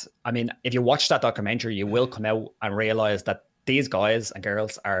 And I mean, if you watch that documentary, you will come out and realize that these guys and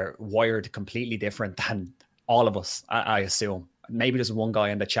girls are wired completely different than all of us. I assume maybe there's one guy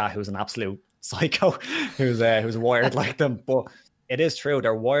in the chat who's an absolute psycho who's wired like them, but it is true,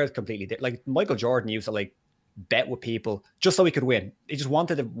 they're wired completely different. Like Michael Jordan used to like bet with people just so he could win. He just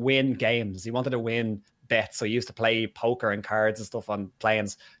wanted to win games. He wanted to win bets, so he used to play poker and cards and stuff on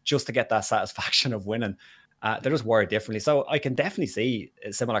planes just to get that satisfaction of winning. They're just wired differently, so I can definitely see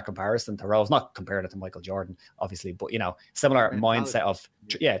a similar comparison to Rose. Not comparing it to Michael Jordan, obviously, but similar mindset of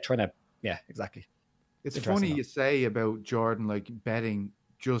trying to exactly. It's funny you say about Jordan like betting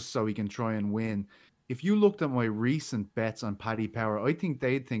just so he can try and win. If you looked at my recent bets on Paddy Power, I think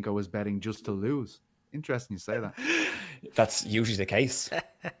they'd think I was betting just to lose. Interesting you say that. That's usually the case,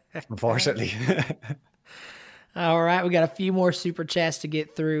 unfortunately. All right, we got a few more super chats to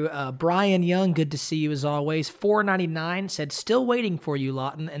get through. Brian Young, good to see you as always. $4.99 said, still waiting for you,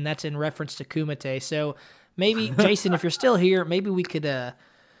 Lawton, and that's in reference to Kumite. So maybe, Jason, if you're still here, maybe we could...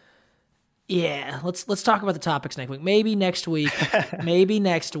 let's talk about the topics next week. Maybe next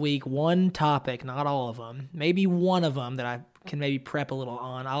week, one topic, not all of them. Maybe one of them that I can maybe prep a little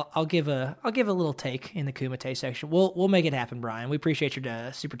on. I'll give a little take in the Kumite section. We'll make it happen, Brian. We appreciate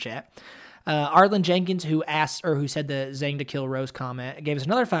your super chat. Arlen Jenkins, who said the Zhang to kill Rose comment, gave us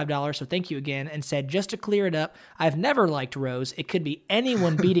another $5, so thank you again, and said, just to clear it up, I've never liked Rose. It could be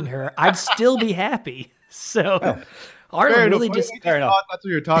anyone beating her. I'd still be happy. So... Arlen really just... That's what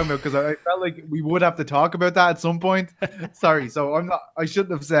you're talking about, because I felt like we would have to talk about that at some point. Sorry, so I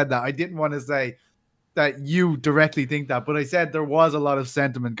shouldn't have said that. I didn't want to say that you directly think that, but I said there was a lot of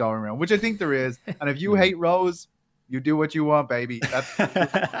sentiment going around, which I think there is. And if you hate Rose, you do what you want, baby. Because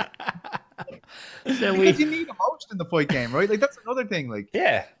you need emotion in the fight game, right? Like, that's another thing. Like,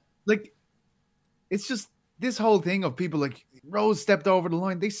 yeah. Like, it's just this whole thing of people like, Rose stepped over the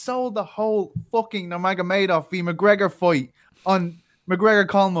line. They sold the whole fucking Nurmagomedov v McGregor fight on McGregor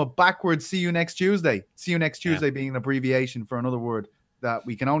calling him backwards. See you next Tuesday. See you next Tuesday being an abbreviation for another word that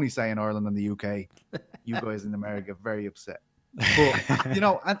we can only say in Ireland and the UK. You guys in America very upset.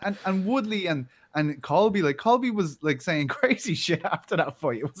 But and Woodley and Colby, like Colby was like saying crazy shit after that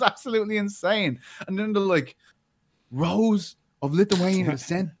fight. It was absolutely insane. And then they're like, Rose of Lithuanian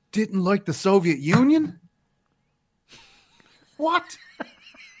descent didn't like the Soviet Union. What?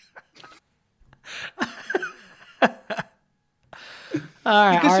 All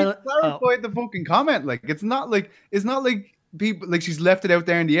right, because she clarified the fucking comment. Like, it's not like people like she's left it out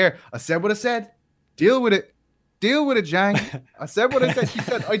there in the air. I said what I said. Deal with it, Zhang. I said what I said. She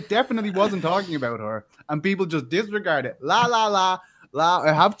said I definitely wasn't talking about her, and people just disregard it. La la la la.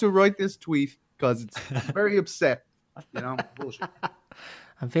 I have to write this tweet because it's very upset. Bullshit.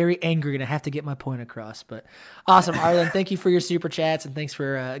 I'm very angry and I have to get my point across. But awesome, Arlen. Thank you for your super chats and thanks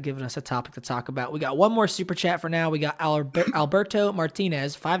for giving us a topic to talk about. We got one more super chat for now. We got Alberto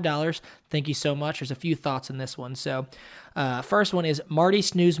Martinez, $5. Thank you so much. There's a few thoughts in this one. So first one is Marty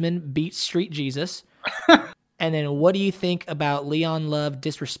Snoozman beats Street Jesus. And then what do you think about Leon Love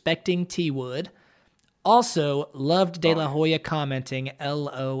disrespecting T Wood? Also, loved De La Hoya commenting,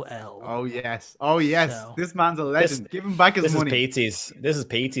 LOL. Oh, yes. So, this man's a legend. Give him back his money. This is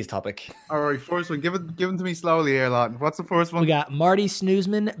Petey's topic. All right, first one. Give it to me slowly here, Lawton. What's the first one? We got Marty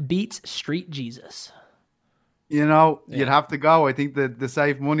Snoozman beats Street Jesus. You'd have to go. I think the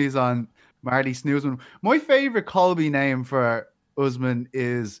safe money's on Marty Snoozman. My favorite Colby name for Usman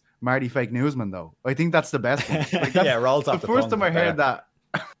is Marty Fake Newsman, though. I think that's the best one. Like, rolls off the first time I heard that.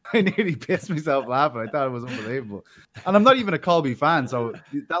 I nearly pissed myself laughing. I thought it was unbelievable. And I'm not even a Colby fan, so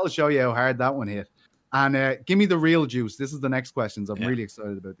that'll show you how hard that one hit. And give me the real juice. This is the next questions. I'm really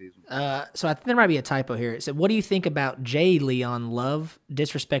excited about these ones. So I think there might be a typo here. It said, what do you think about J. Leon Love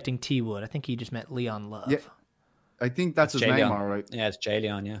disrespecting T. Wood? I think he just meant Leon Love. Yeah, I think that's his name, all right. Yeah, it's J.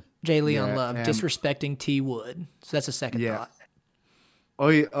 Leon, yeah. J. Leon Love disrespecting T. Wood. So that's a second thought.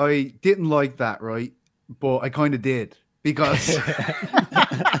 I didn't like that, right? But I kind of did. Because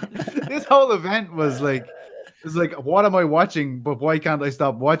this whole event was like, what am I watching? But why can't I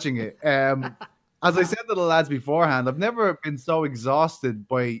stop watching it? as I said to the lads beforehand, I've never been so exhausted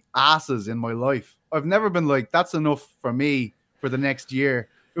by asses in my life. I've never been like, that's enough for me for the next year.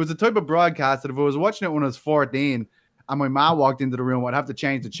 It was the type of broadcast that if I was watching it when I was 14 and my ma walked into the room, I'd have to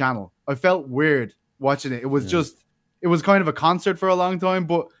change the channel. I felt weird watching it. It was just, it was kind of a concert for a long time,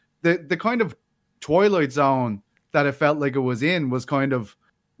 but the kind of Twilight Zone that it felt like it was in was kind of,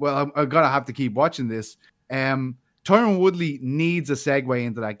 well, I'm going to have to keep watching this. Tyron Woodley needs a segue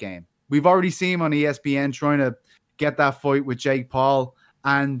into that game. We've already seen him on ESPN trying to get that fight with Jake Paul,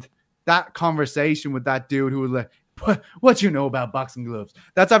 and that conversation with that dude who was like, what do you know about boxing gloves?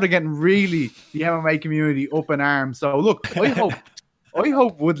 That's after getting really the MMA community up in arms. So look, I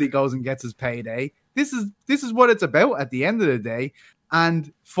hope Woodley goes and gets his payday. This is what it's about at the end of the day.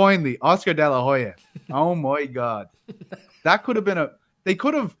 And finally, Oscar De La Hoya. Oh my God. That could have been they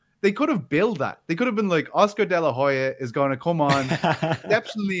could have billed that. They could have been like, Oscar De La Hoya is going to come on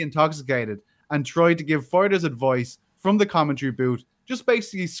exceptionally intoxicated and try to give fighters advice from the commentary booth, just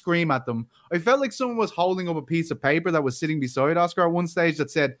basically scream at them. I felt like someone was holding up a piece of paper that was sitting beside Oscar at one stage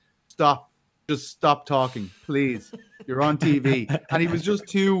that said, stop, just stop talking, please. You're on TV. And he was just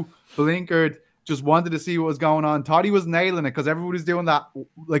too blinkered, just wanted to see what was going on. Thought he was nailing it because everybody's doing that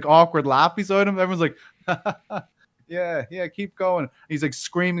like awkward laugh beside him. Everyone's like, yeah, keep going. He's like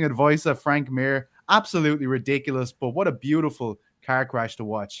screaming advice at Frank Mir. Absolutely ridiculous, but what a beautiful car crash to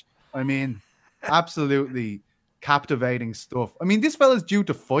watch. I mean, absolutely captivating stuff. I mean, this fella's due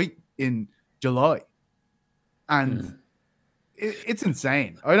to fight in July. And it's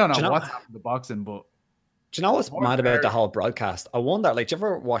insane. I don't know what's happened to boxing, but... Do you know what's mad about the whole broadcast? I wonder, like, do you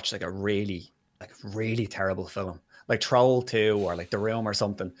ever watch like a really terrible film? Like Troll 2 or like The Room or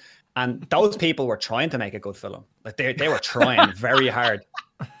something? And those people were trying to make a good film. Like they were trying very hard.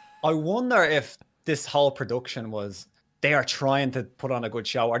 I wonder if this whole production was they are trying to put on a good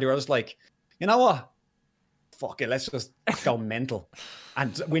show, or they were just like, you know what? Fuck it, let's just go mental.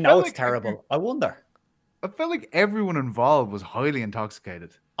 And we know it's terrible. I wonder. I felt like everyone involved was highly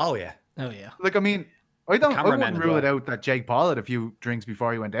intoxicated. Oh yeah. Like, I mean, I wouldn't rule it out that Jake Paul had a few drinks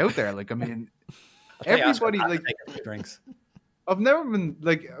before he went out there. Like, I mean, everybody like drinks. I've never been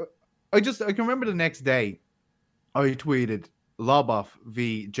like. I can remember the next day, I tweeted Lobov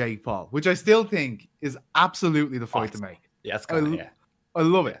v Jake Paul, which I still think is absolutely the fight to make. Yeah, it's good. I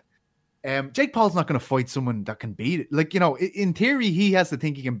love it. Jake Paul's not going to fight someone that can beat it. Like, you know, in theory, he has to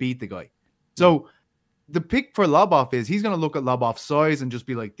think he can beat the guy. So the pick for Lobov is he's going to look at Lobov's size and just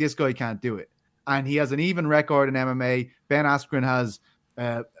be like, this guy can't do it. And he has an even record in MMA. Ben Askren has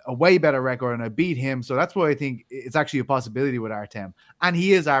a way better record, and I beat him. So that's why I think it's actually a possibility with Artem. And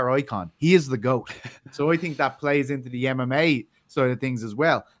he is our icon. He is the GOAT. So I think that plays into the MMA side of things as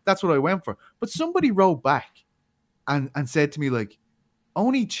well. That's what I went for. But somebody wrote back and said to me, like,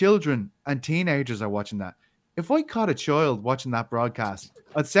 only children and teenagers are watching that. If I caught a child watching that broadcast,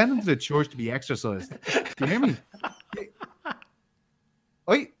 I'd send them to the church to be exorcised. Do you hear me?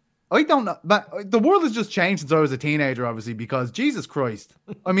 I don't know. But the world has just changed since I was a teenager, obviously, because Jesus Christ.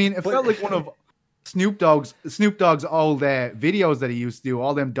 I mean, it felt like one of Snoop Dogg's old videos that he used to do,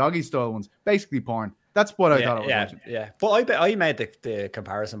 all them doggy style ones, basically porn. That's what I thought it was watching. Yeah. But I made the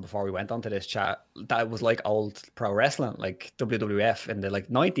comparison before we went onto this chat that it was like old pro wrestling, like WWF in the like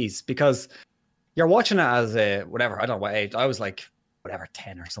 90s, because you're watching it as a whatever, I don't know what age. I was like whatever,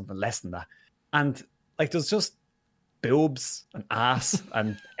 10 or something, less than that. And like there's just boobs and ass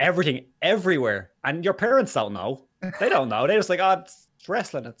and everything everywhere, and your parents don't know. They don't know. They're just like, oh, it's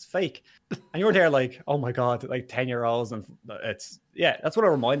wrestling, it's fake. And you're there like, oh my God, like 10-year-olds, and it's that's what it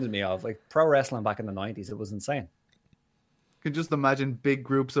reminded me of, like pro wrestling back in the 90s. It was insane. You can just imagine big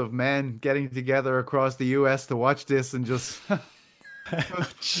groups of men getting together across the US to watch this and just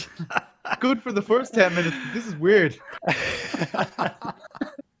good for the first 10 minutes. This is weird.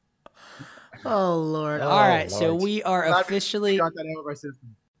 Oh Lord! All right, Lord. So we are officially got that out of our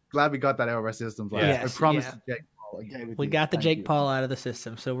system. Glad we got that out of our systems. I promised Jake Paul. We got the Jake Paul out of the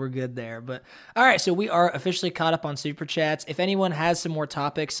system, so we're good there. But all right, so we are officially caught up on super chats. If anyone has some more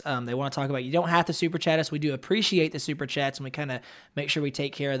topics they want to talk about, you don't have to super chat us. We do appreciate the super chats, and we kind of make sure we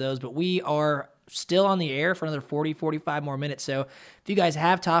take care of those. But we are still on the air for another 40, 45 more minutes. So if you guys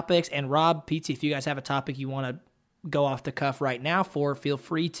have topics, and Rob, PT, if you guys have a topic you want to go off the cuff right now for, feel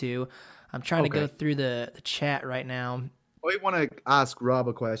free to. I'm trying to go through the chat right now. I want to ask Rob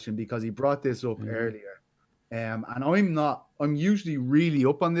a question because he brought this up earlier. And I'm usually really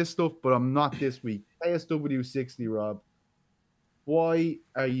up on this stuff, but I'm not this week. ASW 60, Rob. Why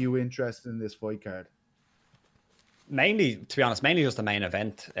are you interested in this fight card? Mainly, to be honest, just the main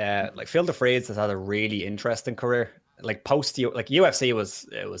event. Like Phil DeFries has had a really interesting career. like UFC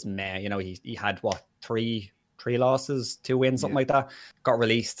it was meh. You know, he had what three losses, 2 wins, something like that. Got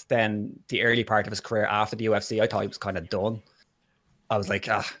released. Then the early part of his career after the UFC, I thought he was kind of done. I was like,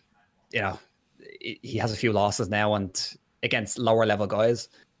 you know, he has a few losses now and against lower level guys.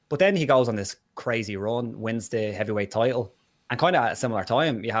 But then he goes on this crazy run, wins the heavyweight title, and kind of at a similar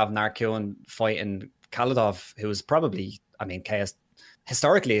time, you have Narkun fighting Khalidov, who's probably, I mean,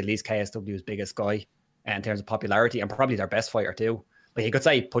 historically at least KSW's biggest guy in terms of popularity and probably their best fighter too. Like you could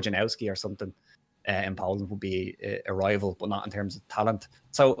say Pudzianowski or something in Poland would be a rival, but not in terms of talent.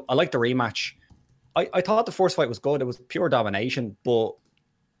 So I like the rematch. I thought the first fight was good. It was pure domination, but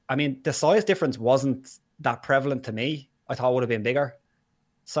I mean, the size difference wasn't that prevalent to me. I thought it would have been bigger.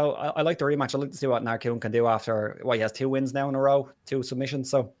 So I like the rematch. I like to see what Narkun can do after he has 2 wins now in a row, 2 submissions.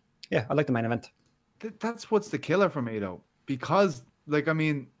 So yeah, I like the main event. That's what's the killer for me though, because like I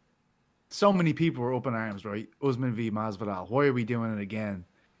mean, so many people were up in arms, right? Usman v Masvidal. Why are we doing it again?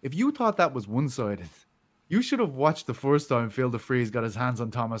 If you thought that was one-sided, you should have watched the first time Phil DeFries got his hands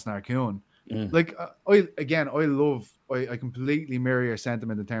on Thomas Narkun. Like I completely mirror your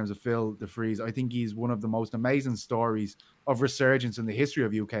sentiment in terms of Phil DeFries. I think he's one of the most amazing stories of resurgence in the history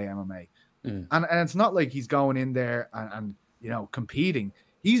of UK MMA. And it's not like he's going in there and you know competing.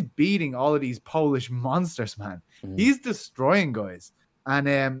 He's beating all of these Polish monsters, man. He's destroying guys.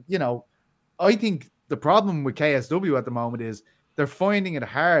 And you know, I think the problem with KSW at the moment is they're finding it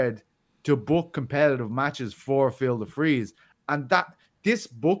hard to book competitive matches for Phil DeFries. And this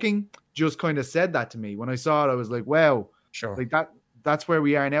booking just kind of said that to me. When I saw it, I was like, wow, sure. Like that's where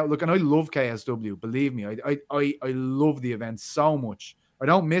we are now. Look, and I love KSW. Believe me, I love the event so much. I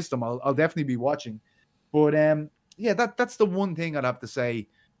don't miss them. I'll definitely be watching. But yeah, that's the one thing I'd have to say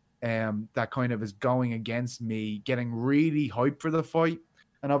that kind of is going against me getting really hyped for the fight.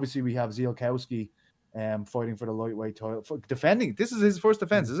 And obviously we have Zielkowski fighting for the lightweight title, defending. This is his first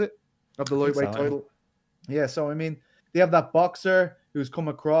defense, is it? Of the lightweight title. Yeah, so I mean, they have that boxer who's come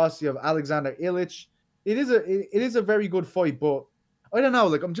across. You have Alexander Illich. It is a very good fight, but I don't know.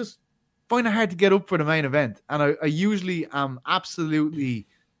 Like I'm just finding it hard to get up for the main event, and I usually am absolutely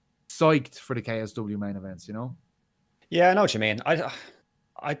psyched for the KSW main events. You know? Yeah, I know what you mean. I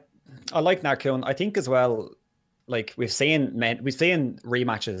like Narkun. I think as well. Like we've seen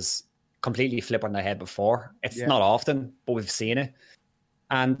rematches completely flip on their head before. It's not often, but we've seen it.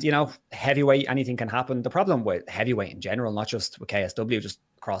 And, you know, heavyweight, anything can happen. The problem with heavyweight in general, not just with KSW, just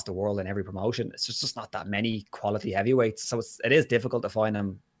across the world in every promotion, it's just not that many quality heavyweights. So it is difficult to find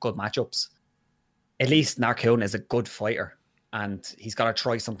them good matchups. At least Narkun is a good fighter and he's got to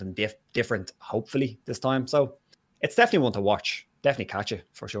try something different, hopefully, this time. So it's definitely one to watch. Definitely catch it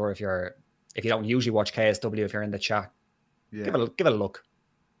for sure if you don't usually watch KSW, if you're in the chat. Yeah. Give it a look.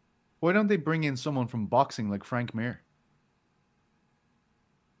 Why don't they bring in someone from boxing like Frank Mir?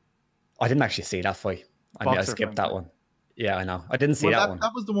 I didn't actually see that fight. I skipped that one. Yeah, I know. I didn't see that one.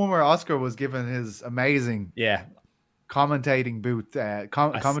 That was the one where Oscar was given his amazing commentating booth,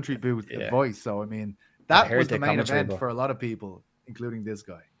 commentary booth voice. So, I mean, that was the main event for a lot of people, including this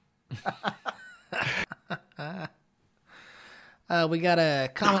guy. We got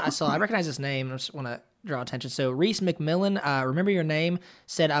a comment I saw. I recognize this name. I just want to draw attention. So Reese McMillan, remember your name,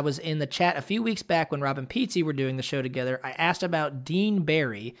 said, I was in the chat a few weeks back when Rob and Pizzi were doing the show together. I asked about Dean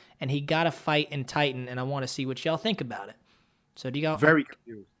Barry, and he got a fight in Titan, and I want to see what y'all think about it. So do you go? Very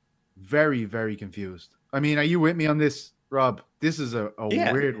confused. Very, very confused. I mean, are you with me on this, Rob? This is a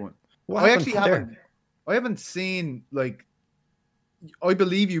weird one. I haven't seen, like, I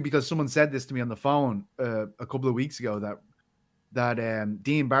believe you because someone said this to me on the phone a couple of weeks ago that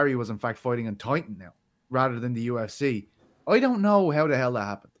Dean Barry was in fact fighting in Titan now rather than the UFC. I don't know how the hell that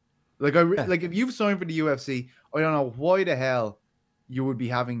happened. Like if you've signed for the UFC, I don't know why the hell you would be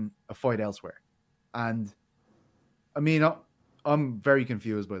having a fight elsewhere. And I mean, I'm very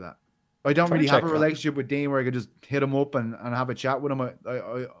confused by that. I don't really have a relationship with Dean where I could just hit him up and have a chat with him.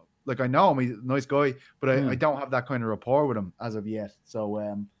 I know him, he's a nice guy, but I don't have that kind of rapport with him as of yet. So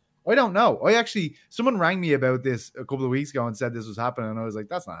I don't know. Someone rang me about this a couple of weeks ago and said this was happening, and I was like,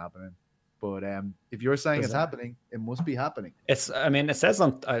 that's not happening. But if you're saying it's happening, it must be happening. It says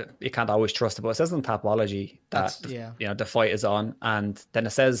on, you can't always trust it, but it says on Tapology that the fight is on, and then it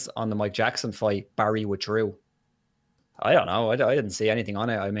says on the Mike Jackson fight, Barry withdrew. I don't know. I didn't see anything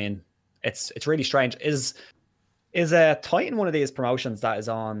on it. I mean, it's really strange. Is Titan one of these promotions that is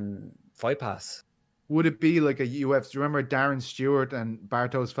on Fight Pass? Would it be like a UFC? Do you remember Darren Stewart and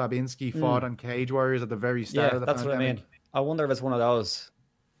Bartosz Fabinski fought on Cage Warriors at the very start of the pandemic? What I mean. I wonder if it's one of those.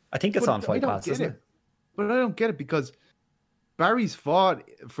 I think it's on Fight Pass, isn't it? But I don't get it because Barry's fought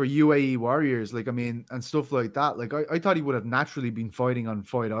for UAE Warriors, like, I mean, and stuff like that. Like, I thought he would have naturally been fighting on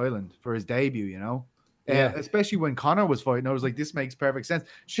Fight Island for his debut, you know? Yeah. Especially when Connor was fighting. I was like, this makes perfect sense.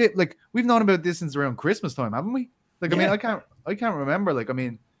 Shit, like, we've known about this since around Christmas time, haven't we? Like, I mean, I can't remember. Like, I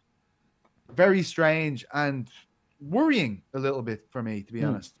mean, very strange and worrying a little bit for me, to be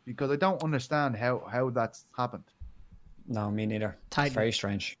honest, because I don't understand how that's happened. No, me neither. It's very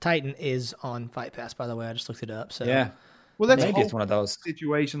strange. Titan is on Fight Pass, by the way. I just looked it up. So yeah. Well, that's maybe it's one of those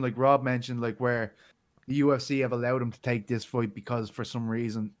situation like Rob mentioned, like where the UFC have allowed him to take this fight because for some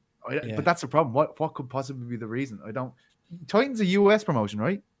reason. But that's the problem. What could possibly be the reason? I don't. Titan's a US promotion,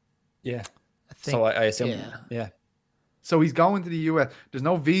 right? Yeah. I think, so I assume. Yeah. So he's going to the US. There's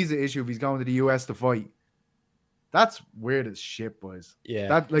no visa issue if he's going to the US to fight. That's weird as shit, boys. Yeah.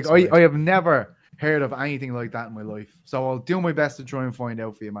 That like I have never heard of anything like that in my life. So I'll do my best to try and find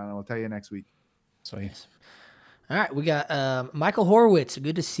out for you, man. I'll tell you next week. Sweet. All right, we got Michael Horowitz.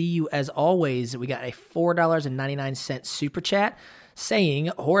 Good to see you as always. We got a $4.99 super chat saying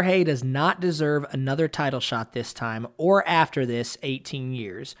Jorge does not deserve another title shot this time or after this 18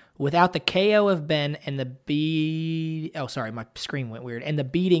 years. Without the KO of Ben and the oh, sorry, my screen went weird. And the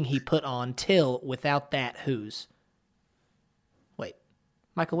beating he put on Till, without that, whose? Wait,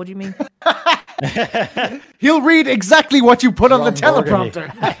 Michael, what do you mean? He'll read exactly what you put on the teleprompter.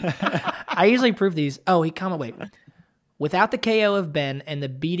 I usually prove these. Oh, wait. Without the KO of Ben and the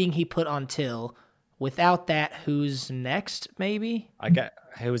beating he put on Till, without that, who's next? Maybe.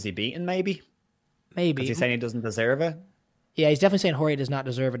 Who was he beating? Maybe. Maybe. Is he saying he doesn't deserve it? Yeah, he's definitely saying Jorge does not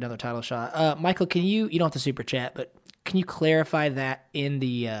deserve another title shot. Michael, can you don't have to super chat, but can you clarify that in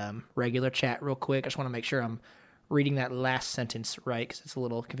the regular chat real quick? I just want to make sure I'm reading that last sentence right because it's a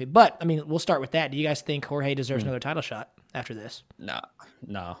little confusing. But I mean, we'll start with that. Do you guys think Jorge deserves another title shot after this? No.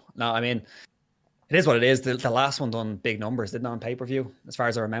 I mean, it is what it is. The last one done big numbers, didn't it, on pay-per-view, as far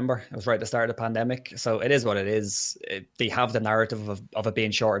as I remember. It was right at the start of the pandemic. So it is what it is. They have the narrative of it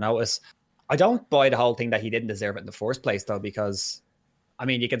being short notice. I don't buy the whole thing that he didn't deserve it in the first place, though, because, I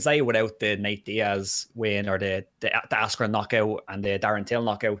mean, you can say without the Nate Diaz win or the Askren knockout and the Darren Till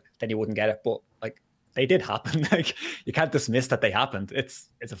knockout, then you wouldn't get it. But, like, they did happen. Like, you can't dismiss that they happened. It's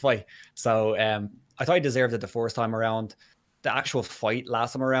a fight. So I thought he deserved it the first time around. The actual fight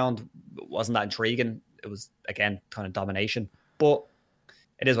last time around wasn't that intriguing. It was, again, kind of domination. But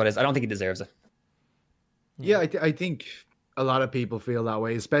it is what it is. I don't think he deserves it. Yeah, I think a lot of people feel that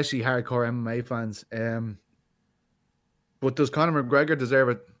way, especially hardcore MMA fans. But does Conor McGregor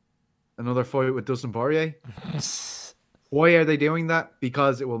deserve another fight with Dustin Poirier? Why are they doing that?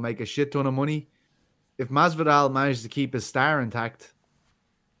 Because it will make a shit ton of money. If Masvidal manages to keep his star intact,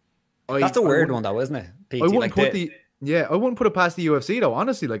 that's a weird one, though, isn't it? PT? I wouldn't I wouldn't put it past the UFC, though.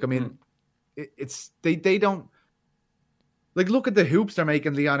 Honestly, like, I mean, they don't. Like, look at the hoops they're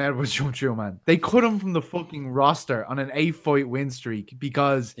making Leon Edwards jump through, man. They cut him from the fucking roster on an 8-fight win streak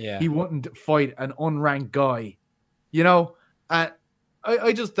because he wouldn't fight an unranked guy. You know?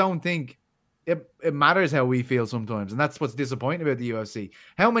 I just don't think it matters how we feel sometimes. And that's what's disappointing about the UFC.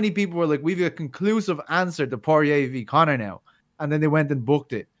 How many people were like, we've a conclusive answer to Poirier v. Conor now. And then they went and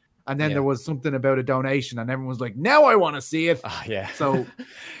booked it. And then there was something about a donation and everyone was like, now I want to see it. So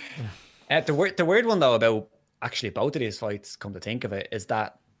the weird one, though, about actually both of these fights, come to think of it, is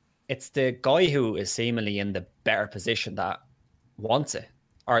that it's the guy who is seemingly in the better position that wants it.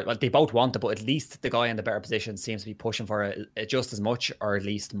 Or they both want it, but at least the guy in the better position seems to be pushing for it just as much or at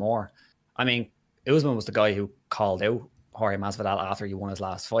least more. I mean, Usman was the guy who called out Jorge Masvidal after he won his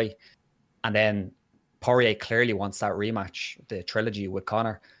last fight. And then Poirier clearly wants that rematch, the trilogy with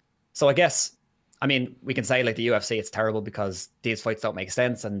Conor. So I guess, I mean, we can say like the UFC, it's terrible because these fights don't make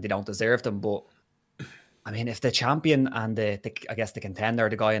sense and they don't deserve them, but I mean, if the champion and I guess the contender,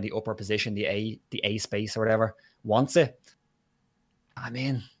 the guy in the upper position, the A space or whatever, wants it, I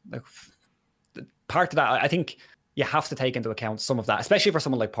mean, like, part of that, I think you have to take into account some of that, especially for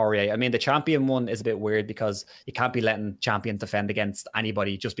someone like Poirier. I mean, the champion one is a bit weird because you can't be letting champions defend against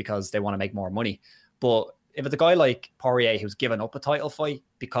anybody just because they want to make more money. But if it's a guy like Poirier who's given up a title fight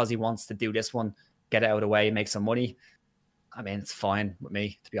because he wants to do this one, get it out of the way, make some money, I mean, it's fine with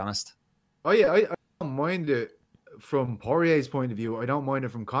me, to be honest. Oh, yeah, I don't mind it from Poirier's point of view. I don't mind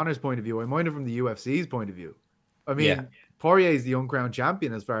it from Conor's point of view. I mind it from the UFC's point of view. I mean, Poirier is the uncrowned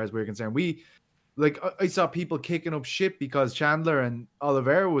champion as far as we're concerned. I saw people kicking up shit because Chandler and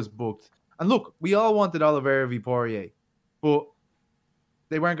Oliveira was booked. And look, we all wanted Oliveira v. Poirier, but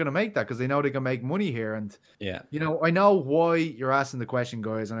they weren't going to make that because they know they can make money here. And, you know, I know why you're asking the question,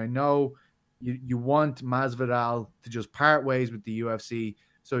 guys. And I know you want Masvidal to just part ways with the UFC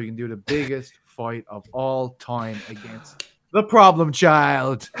so you can do the biggest fight of all time against the problem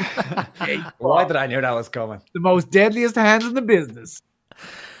child. Why did I know that was coming? The most deadliest hands in the business.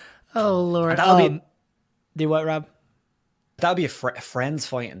 Oh Lord. Do what, Rob? That'll be a friends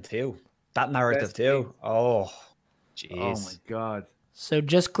fighting too. That narrative too. Oh, jeez. Oh my God. So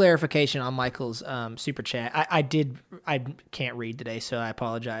just clarification on Michael's super chat. I can't read today, so I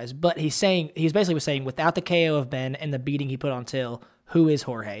apologize. But he's basically saying without the KO of Ben and the beating he put on Till, who is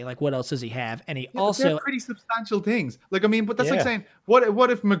Jorge? Like, what else does he have? And he also they're pretty substantial things. Like, I mean, but that's like saying, what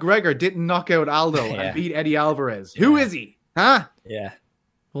if McGregor didn't knock out Aldo and beat Eddie Alvarez? Who is he? Huh? Yeah.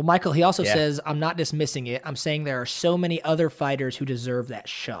 Well, Michael, he also says, I'm not dismissing it. I'm saying there are so many other fighters who deserve that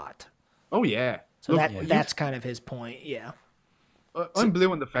shot. Oh yeah. So that's kind of his point. Yeah. I'm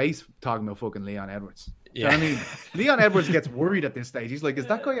blue in the face talking about fucking Leon Edwards. Yeah. I mean, Leon Edwards gets worried at this stage. He's like, is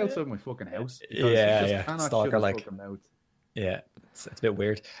that guy outside my fucking house? Because Stalker like. Yeah, it's a bit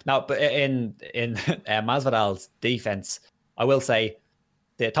weird. Now, but in Masvidal's defense, I will say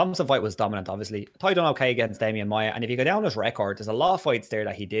the Thompson fight was dominant, obviously. Ty done okay against Damian Maia, and if you go down his record, there's a lot of fights there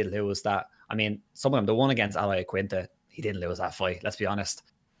that he did lose that. I mean, some of them, the one against Aloy Quinta, he didn't lose that fight, let's be honest.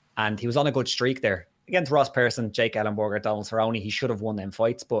 And he was on a good streak there. Against Ross Pearson, Jake Ellenberger, Donald Cerrone, he should have won them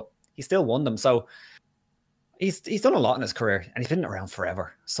fights, but he still won them. So he's done a lot in his career, and he's been around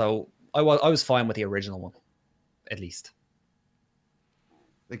forever. So I was fine with the original one, at least.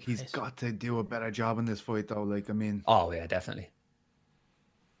 Like, he's got to do a better job in this fight, though. Like, I mean... Oh, yeah, definitely.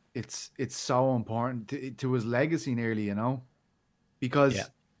 It's so important to his legacy nearly, you know? Because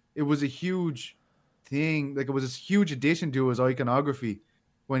it was a huge thing. Like, it was a huge addition to his iconography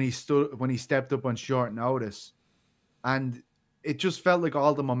when he stepped up on short notice. And it just felt like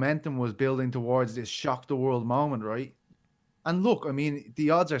all the momentum was building towards this shock the world moment, right? And look, I mean, the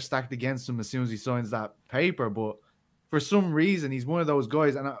odds are stacked against him as soon as he signs that paper, but for some reason, he's one of those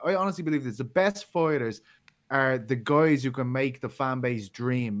guys, and I honestly believe this. The best fighters are the guys who can make the fan base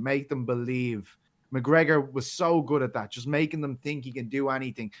dream, make them believe. McGregor was so good at that, just making them think he can do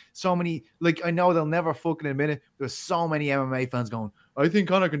anything. So many, like, I know they'll never fucking admit it. There's so many MMA fans going, I think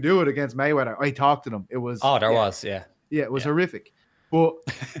Conor can do it against Mayweather. I talked to them. It was... Oh, there was, yeah. Yeah, it was horrific. But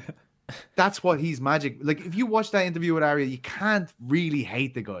that's what he's magic. Like, if you watch that interview with Ariel, you can't really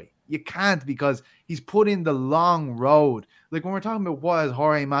hate the guy. You can't, because he's put in the long road. Like, when we're talking about what has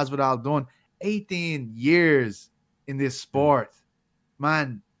Jorge Masvidal done, 18 years in this sport,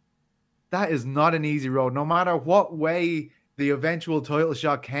 man, that is not an easy road. No matter what way the eventual title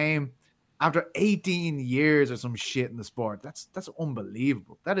shot came, after 18 years or some shit in the sport, that's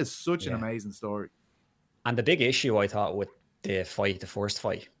unbelievable. That is such an amazing story. And the big issue I thought with the first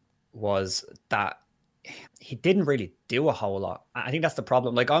fight, was that he didn't really do a whole lot. I think that's the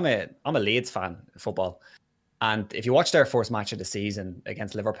problem. Like, I'm a Leeds fan of football, and if you watch their first match of the season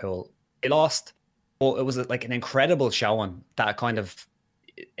against Liverpool, they lost. But it was like an incredible showing that kind of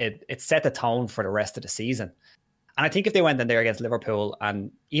it set the tone for the rest of the season. And I think if they went in there against Liverpool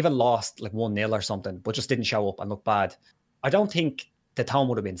and even lost like 1-0 or something, but just didn't show up and look bad, I don't think the tone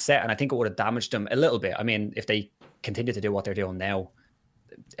would have been set, and I think it would have damaged them a little bit. I mean, if they continue to do what they're doing now,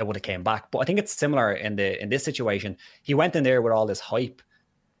 it would have came back. But I think it's similar in this situation. He went in there with all this hype,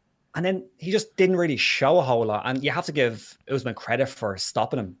 and then he just didn't really show a whole lot. And you have to give Usman credit for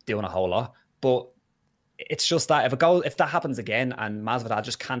stopping him doing a whole lot. But it's just that if that happens again and Masvidal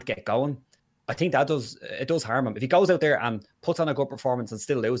just can't get going, I think it does harm him. If he goes out there and puts on a good performance and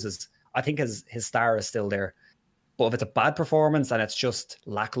still loses, I think his star is still there. But if it's a bad performance and it's just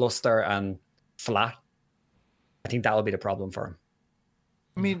lackluster and flat, I think that'll be the problem for him.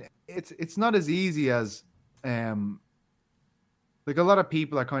 I mean, it's not as easy as like a lot of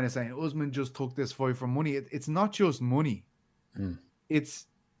people are kind of saying Usman just took this fight for money. It's not just money. It's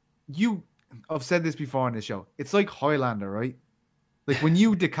I've said this before on the show. It's like Highlander, right? Like when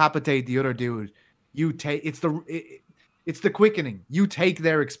you decapitate the other dude, you take it's the quickening. You take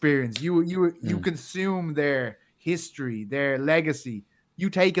their experience. You consume their history, their legacy. You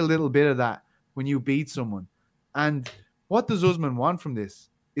take a little bit of that when you beat someone. And what does Usman want from this?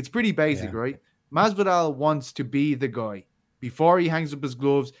 It's pretty basic, right? Masvidal wants to be the guy. Before he hangs up his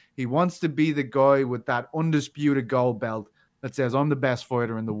gloves, he wants to be the guy with that undisputed gold belt that says, I'm the best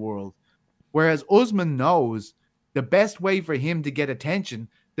fighter in the world. Whereas Usman knows the best way for him to get attention,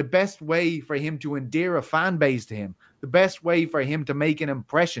 the best way for him to endear a fan base to him, the best way for him to make an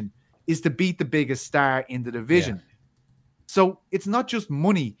impression is to beat the biggest star in the division. Yeah. So it's not just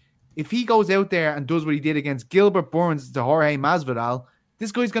money. If he goes out there and does what he did against Gilbert Burns to Jorge Masvidal,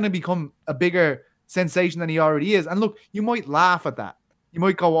 this guy's going to become a bigger sensation than he already is. And look, you might laugh at that. You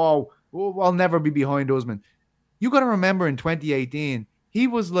might go, oh, I'll never be behind Usman. You got to remember in 2018, he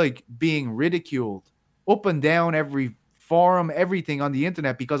was like being ridiculed up and down every forum, everything on the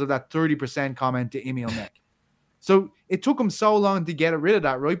internet because of that 30% comment to Emil Mek. So it took him so long to get rid of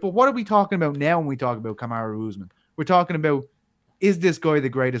that, right? But what are we talking about now when we talk about Kamaru Usman? We're talking about, is this guy the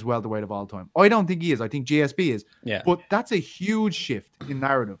greatest welterweight of all time? I don't think he is. I think GSP is. Yeah. But that's a huge shift in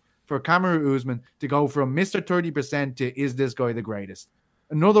narrative for Kamaru Usman to go from Mr. 30% to, is this guy the greatest?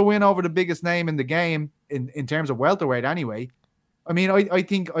 Another win over the biggest name in the game in terms of welterweight anyway. I mean, I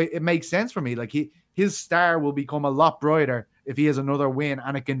think it makes sense for me. Like his star will become a lot brighter if he has another win,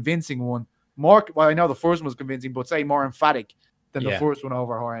 and a convincing one. More, well, I know the first one was convincing, but say more emphatic than the first one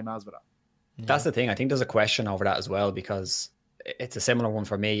over Jorge Masvidal. Yeah. That's the thing. I think there's a question over that as well, because it's a similar one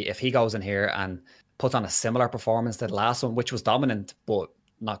for me. If he goes in here and puts on a similar performance to the last one, which was dominant but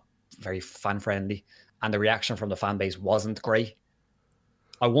not very fan friendly, and the reaction from the fan base wasn't great,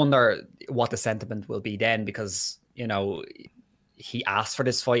 I wonder what the sentiment will be then, because, you know, he asked for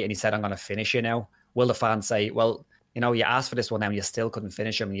this fight and he said, I'm going to finish you now. Will the fans say, well, you know, you asked for this one now and you still couldn't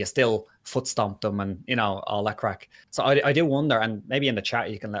finish him, and you still foot stomped him, and, you know, all that crack. So I do wonder, and maybe in the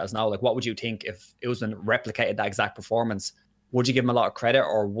chat you can let us know, like, what would you think if Usman replicated that exact performance? Would you give him a lot of credit,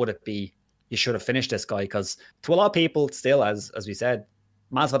 or would it be, you should have finished this guy? Because to a lot of people still, as we said,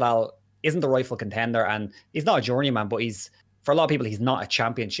 Masvidal isn't the rightful contender, and he's not a journeyman, but for a lot of people, he's not a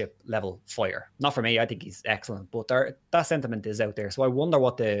championship level fighter. Not for me. I think he's excellent, but that sentiment is out there. So I wonder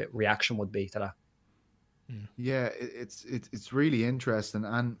what the reaction would be to that. Yeah, it's really interesting,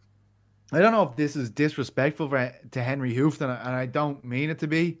 and I don't know if this is disrespectful to Henry Hooft, and I don't mean it to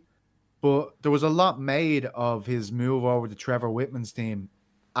be, but there was a lot made of his move over to Trevor Whitman's team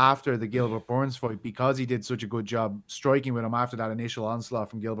after the Gilbert Burns fight, because he did such a good job striking with him after that initial onslaught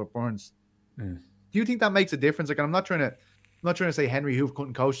from Gilbert Burns. Do you think that makes a difference? Like, I'm not trying to say Henry Hooft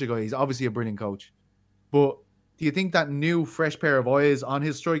couldn't coach the guy. He's obviously a brilliant coach. But do you think that new, fresh pair of eyes on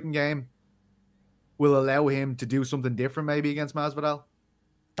his striking game will allow him to do something different maybe against Masvidal?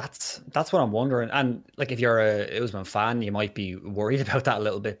 That's what I'm wondering. And, like, if you're a Usman fan, you might be worried about that a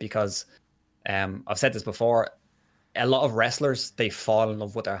little bit, because I've said this before, a lot of wrestlers, they fall in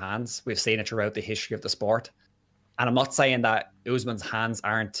love with their hands. We've seen it throughout the history of the sport. And I'm not saying that Usman's hands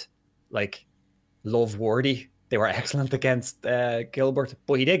aren't, like, love-worthy. They were excellent against Gilbert,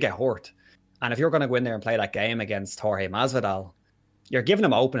 but he did get hurt. And if you're going to go in there and play that game against Jorge Masvidal, you're giving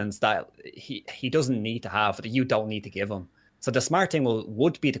him openings that he doesn't need to have, that you don't need to give him. So the smart thing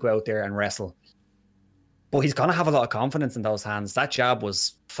would be to go out there and wrestle. But he's going to have a lot of confidence in those hands. That jab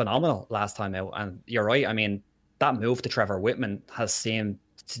was phenomenal last time out. And you're right. I mean, that move to Trevor Whitman has seemed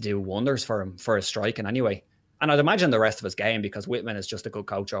to do wonders for him, for his striking anyway. And I'd imagine the rest of his game, because Whitman is just a good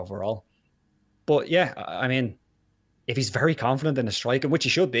coach overall. But yeah, I mean, if he's very confident in his striking, which he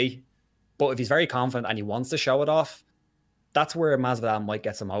should be, but if he's very confident and he wants to show it off, that's where Masvidal might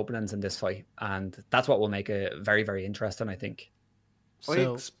get some openings in this fight. And that's what will make it very, very interesting, I think. I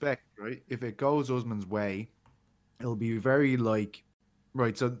expect, right, if it goes Usman's way, it'll be very like,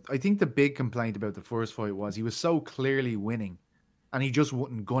 right, so I think the big complaint about the first fight was he was so clearly winning and he just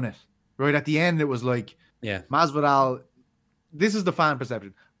wouldn't gun it. Right, at the end it was like, yeah, Masvidal, this is the fan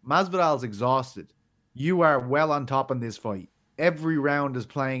perception, Masvidal's exhausted. You are well on top in this fight. Every round is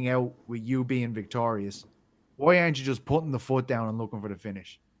playing out with you being victorious. Why aren't you just putting the foot down and looking for the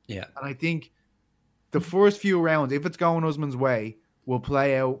finish? Yeah. And I think the first few rounds, if it's going Usman's way, will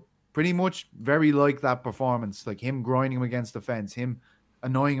play out pretty much very like that performance, like him grinding him against the fence, him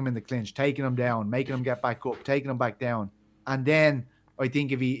annoying him in the clinch, taking him down, making him get back up, taking him back down. And then I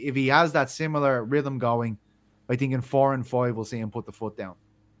think if he has that similar rhythm going, I think in 4 and 5 we'll see him put the foot down.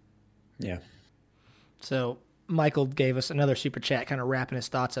 Yeah. So Michael gave us another super chat, kind of wrapping his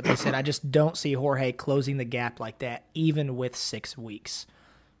thoughts up. He said, I just don't see Jorge closing the gap like that, even with 6 weeks.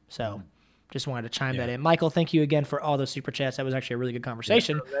 So just wanted to chime that in. Michael, thank you again for all those super chats. That was actually a really good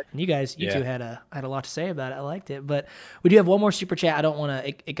conversation. Yeah. And you guys, you two had a lot to say about it. I liked it. But we do have one more super chat. I don't want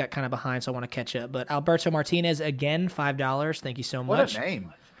to, it got kind of behind, so I want to catch up. But Alberto Martinez, again, $5. Thank you so much. What a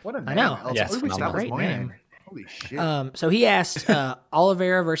name. What a name. I know. Yes, it's a great name. Holy shit. So he asked,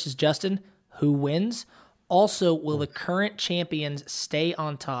 Oliveira versus Justin, who wins? Also, will the current champions stay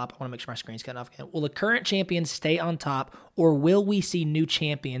on top? I want to make sure my screen's cut off again. Will the current champions stay on top, or will we see new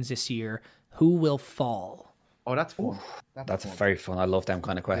champions this year? Who will fall? Oh, that's fun. That's very fun. I love them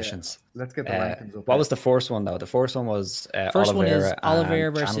kind of questions. Yeah. Let's get the rankings up. What was the first one, though? The first one was first Oliveira one is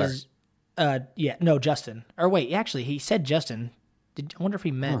Oliveira versus Justin. Or wait, actually, he said Justin. I wonder if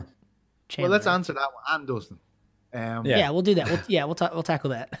he meant Chandler. Well, let's answer that one and Dustin. Yeah, we'll do that. We'll tackle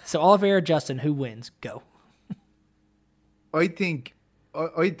that. So Oliveira, Justin, who wins? Go. I think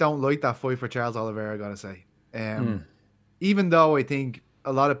I don't like that fight for Charles Oliveira, I gotta say. Even though I think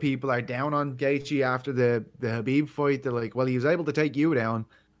a lot of people are down on Gaethje after the Khabib fight. They're like, well, he was able to take you down.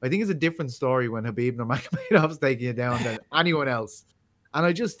 I think it's a different story when Khabib Nurmagomedov's taking you down than anyone else. And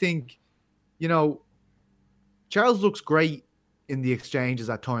I just think, you know, Charles looks great in the exchanges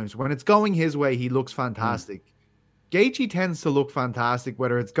at times. When it's going his way, he looks fantastic. Gaethje tends to look fantastic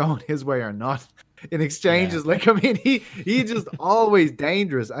whether it's going his way or not in exchanges. Yeah. Like, I mean, he's just always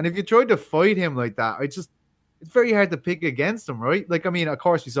dangerous. And if you tried to fight him like that, it's very hard to pick against him, right? Like, I mean, of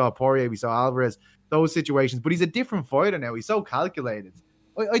course, we saw Poirier, we saw Alvarez, those situations, but he's a different fighter now. He's so calculated.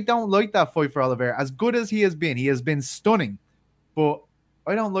 I don't like that fight for Oliveira. As good as he has been stunning, but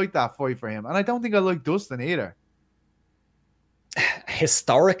I don't like that fight for him. And I don't think I like Dustin either.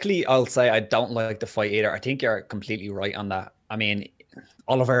 Historically, I'll say I don't like the fight either. I think you're completely right on that. I mean,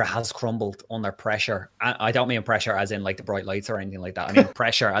 Oliveira has crumbled under pressure. I don't mean pressure as in like the bright lights or anything like that. I mean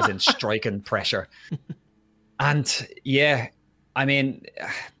pressure as in striking pressure. And yeah, I mean,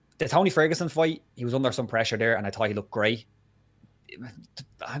 the Tony Ferguson fight, he was under some pressure there, and I thought he looked great.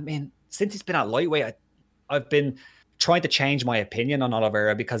 I mean, since he's been at lightweight, I've been trying to change my opinion on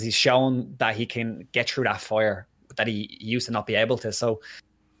Oliveira because he's shown that he can get through that fire that he used to not be able to. So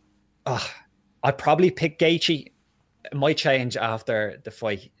I'd probably pick Gaethje. It might change after the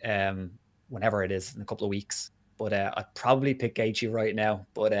fight, whenever it is in a couple of weeks. But I'd probably pick Gaethje right now.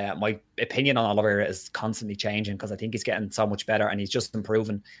 But my opinion on Oliveira is constantly changing because I think he's getting so much better and he's just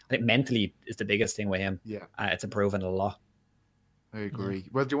improving. I think mentally is the biggest thing with him. Yeah, it's improving a lot. I agree.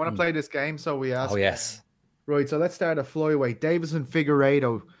 Well, do you want to play this game? So we asked. Oh, yes. Right, so let's start at flyweight. Davison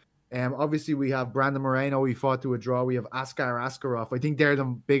Figueiredo. Obviously, we have Brandon Moreno. We fought to a draw. We have Askar Askarov. I think they're the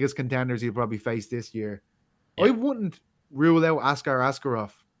biggest contenders he'll probably face this year. Yeah. I wouldn't rule out Askar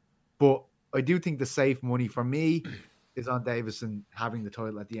Askarov, but I do think the safe money for me is on Davison having the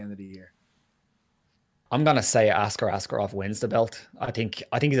title at the end of the year. I'm gonna say Askar Askarov wins the belt. I think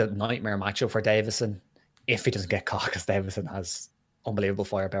he's a nightmare matchup for Davison if he doesn't get caught, because Davison has unbelievable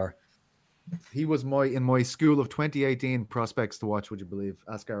firepower. He was in my school of 2018 prospects to watch, would you believe?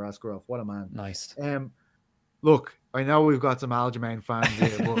 Askar Askarov. What a man. Nice. Look, I know we've got some Aljamain fans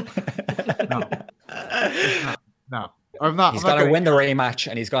here, but no. I'm not. He's going to win the rematch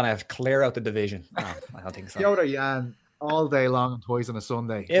and he's going to clear out the division. No, I don't think so. Piotr Jan all day long and twice on a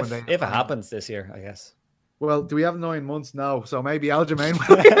Sunday. If it happens this year, I guess. Well, do we have 9 months now? So maybe Aljamain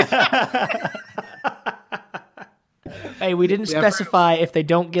will. Hey, we didn't specify if they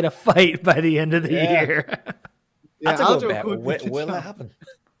don't get a fight by the end of the year. That's a good bet. Will it happen?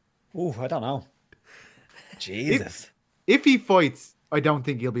 Ooh, I don't know. Jesus. If he fights, I don't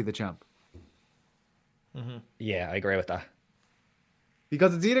think he'll be the champ. Mm-hmm. Yeah, I agree with that.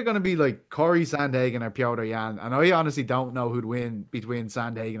 Because it's either going to be like Corey Sandhagen or Piotr Jan, and I honestly don't know who'd win between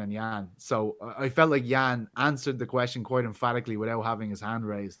Sandhagen and Jan. So I felt like Jan answered the question quite emphatically without having his hand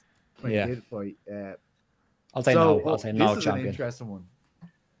raised when he did fight. I'll say no. I'll say no, this champion. Is an interesting one.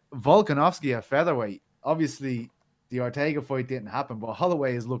 Volkanovski at featherweight. Obviously, the Ortega fight didn't happen, but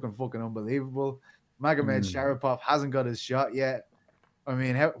Holloway is looking fucking unbelievable. Magomed Sharapov hasn't got his shot yet. I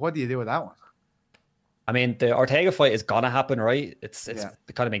mean, what do you do with that one? I mean, the Ortega fight is gonna happen, right? It's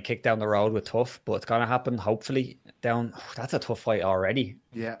kind of been kicked down the road with Tough, but it's gonna happen. Hopefully, that's a tough fight already.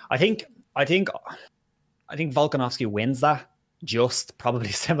 Yeah, I think Volkanovski wins that. Just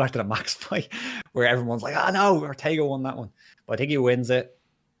probably similar to the Max fight, where everyone's like, "Oh no, Ortega won that one," but I think he wins it.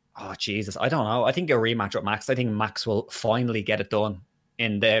 Oh Jesus, I don't know. I think a rematch with Max. I think Max will finally get it done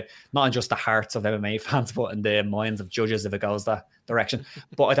in not in just the hearts of MMA fans, but in the minds of judges if it goes that direction.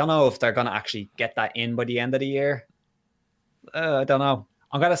 But I don't know if they're gonna actually get that in by the end of the year. I don't know.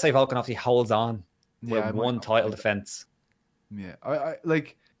 I'm gonna say Volkanovski holds on with one title defense. Yeah,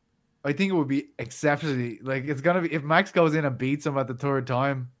 I think it would be exceptionally it's gonna be if Max goes in and beats him at the third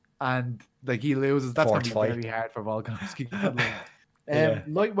time and he loses. That's gonna be very hard for Volkanovski.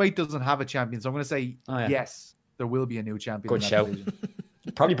 Lightweight doesn't have a champion, so I'm gonna say yes, there will be a new champion. Good shout.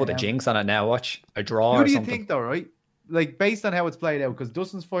 Probably put a jinx on it now. Watch a draw. Who do you think though? Right, based on how it's played out, because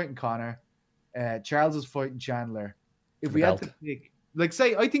Dustin's fighting Connor, Charles is fighting Chandler. If we had to pick,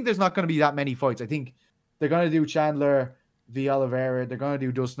 I think there's not going to be that many fights. I think they're going to do Chandler v Oliveira. They're going to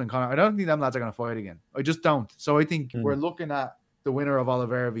do Dustin and Connor. I don't think them lads are going to fight again. I just don't. So I think we're looking at the winner of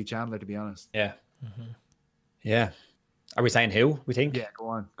Oliveira v Chandler, to be honest. Yeah. Mm-hmm. Yeah. Are we saying who we think? Yeah, go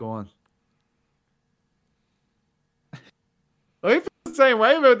on. I feel the same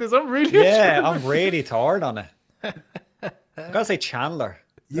way about this. I'm really torn on it. I'm gonna say Chandler.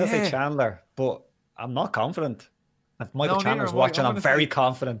 But I'm not confident. If Michael Chandler's watching, I'm very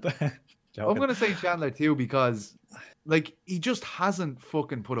confident. I'm gonna say Chandler too, because he just hasn't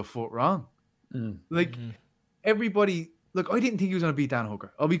fucking put a foot wrong. Everybody look, I didn't think he was going to beat Dan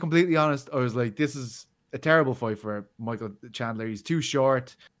Hooker. I'll be completely honest. I was like, this is a terrible fight for Michael Chandler. He's too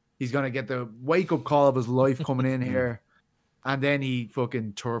short. He's going to get the wake-up call of his life coming in here. And then he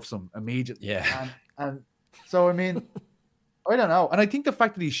fucking turfs him immediately. Yeah. And so, I mean, I don't know. And I think the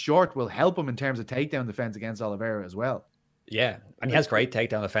fact that he's short will help him in terms of takedown defense against Oliveira as well. Yeah. And he has great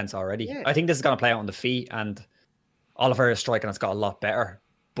takedown defense already. Yeah. I think this is going to play out on the feet, and Oliveira's striking has got a lot better.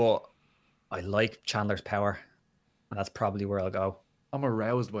 But I like Chandler's power, and that's probably where I'll go. I'm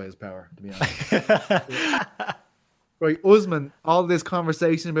aroused by his power, to be honest. Right, Usman, all this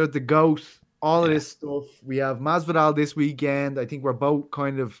conversation about the GOAT, all of this stuff. We have Masvidal this weekend. I think we're both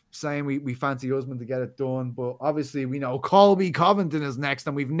kind of saying we fancy Usman to get it done. But obviously, we know Colby Covington is next,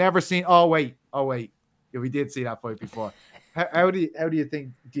 and we've never seen... Oh, wait. Yeah, we did see that fight before. How do you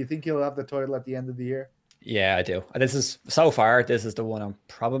think... Do you think he'll have the title at the end of the year? Yeah, I do. This is the one I'm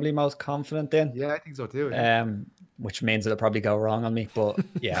probably most confident in. Yeah, I think so too. Yeah. Which means it'll probably go wrong on me, but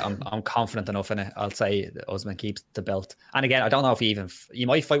yeah, I'm confident enough in it. I'll say Usman keeps the belt. And again, I don't know if he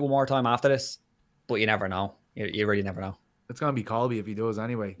might fight one more time after this, but you never know. You really never know. It's gonna be Colby if he does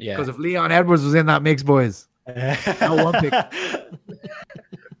anyway. Yeah. Because if Leon Edwards was in that mix, boys, no one pick.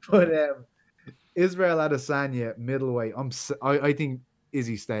 But Israel Adesanya middleweight. I think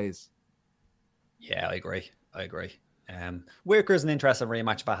Izzy stays. Yeah, I agree. Whitaker's an interesting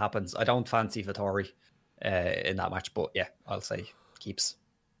rematch if it happens. I don't fancy Vettori in that match, but yeah, I'll say keeps.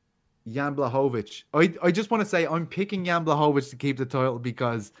 Jan Blachowicz. I just want to say I'm picking Jan Blachowicz to keep the title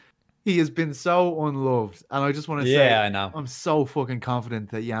because he has been so unloved, and I just want to say, I know. I'm so fucking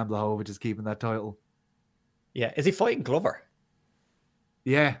confident that Jan Blachowicz is keeping that title. Yeah, is he fighting Glover?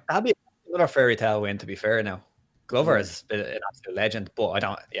 Yeah, That'd be another fairy tale win. To be fair, now Glover is an absolute legend, but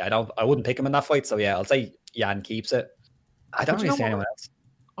I wouldn't pick him in that fight. So yeah, I'll say Jan keeps it. I don't really see anyone else.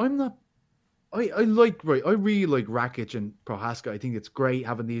 I'm not. I really like Rakic and Prohaska. I think it's great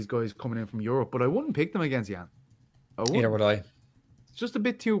having these guys coming in from Europe, but I wouldn't pick them against Jan. Neither would I. It's just a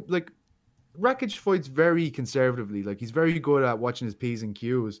bit too like Rakic fights very conservatively. Like he's very good at watching his P's and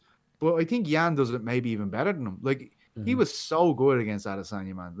Q's, but I think Jan does it maybe even better than him. Like he was so good against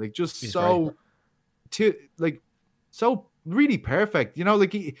Adesanya, man. Like just he's so really perfect. You know,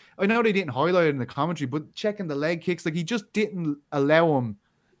 like I know they didn't highlight it in the commentary, but checking the leg kicks, like he just didn't allow him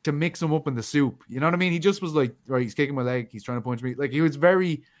to mix him up in the soup. You know what I mean? He just was like, right, he's kicking my leg, he's trying to punch me. Like he was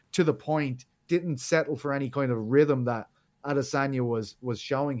very to the point, didn't settle for any kind of rhythm that Adesanya was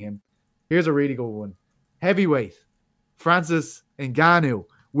showing him. Here's a really good one. Heavyweight, Francis Ngannou.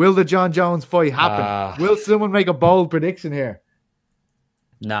 Will the John Jones fight happen? Will someone make a bold prediction here?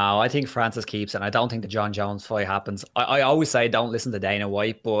 No, I think Francis keeps it. And I don't think the John Jones fight happens. I always say don't listen to Dana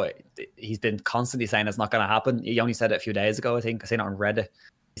White, but he's been constantly saying it's not going to happen. He only said it a few days ago, I think. I seen it on Reddit.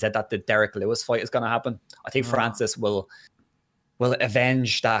 He said that the Derek Lewis fight is going to happen. I think Francis will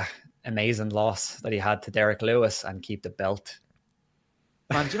avenge that amazing loss that he had to Derek Lewis and keep the belt.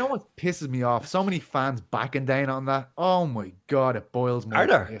 Man, do you know what pisses me off? So many fans backing down on that. Oh my God, it boils my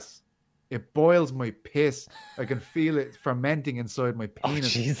piss. It boils my piss. I can feel it fermenting inside my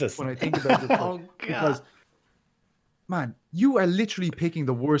penis when I think about it. Oh, God. Because, man, you are literally picking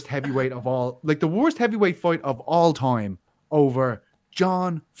the worst heavyweight of all, like the worst heavyweight fight of all time over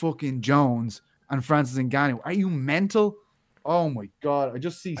John fucking Jones and Francis Ngannou. Are you mental? Oh my God. I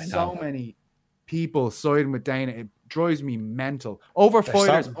just see so many people siding with Dana. It drives me mental. Over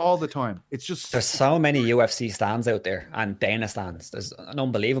fighters all the time. It's just... There's so many UFC stands out there and Dana stands. There's an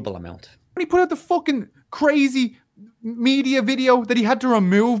unbelievable amount. When he put out the fucking crazy media video that he had to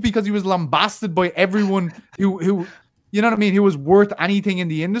remove because he was lambasted by everyone who you know what I mean, who was worth anything in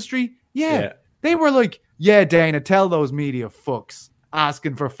the industry. Yeah. They were like, yeah, Dana, tell those media fucks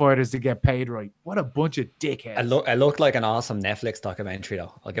asking for fighters to get paid right. What a bunch of dickheads. It looked like an awesome Netflix documentary,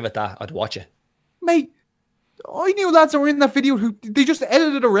 though. I'll give it that. I'd watch it. Mate, I knew lads that were in that video who they just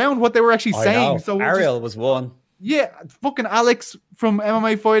edited around what they were actually saying. So Ariel was one. Yeah, fucking Alex from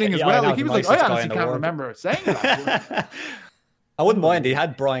MMA Fighting as well. Like, he was like, I honestly can't remember saying that. I wouldn't mind. He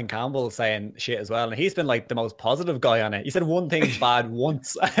had Brian Campbell saying shit as well, and he's been like the most positive guy on it. He said one thing's bad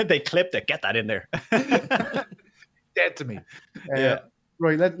once. They clipped it. Get that in there. Dead to me.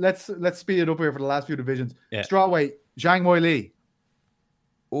 Right, let's speed it up here for the last few divisions. Strawweight, Zhang Weili.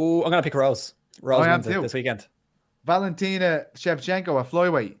 Oh, I'm gonna pick Rose. Rose wins it this weekend. Valentina Shevchenko at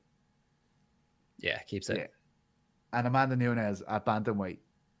flyweight. Yeah, keeps it. Yeah. And Amanda Nunes at bantamweight.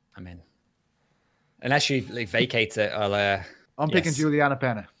 I'm in. Unless she vacates it, I'm picking Juliana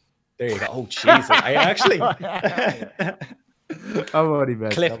Pena. There you go. Oh Jesus! I actually. I'm already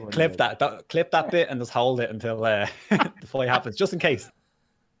bet. Clip that bit and just hold it until the fight happens, just in case.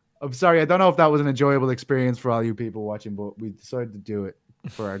 I'm sorry. I don't know if that was an enjoyable experience for all you people watching, but we decided to do it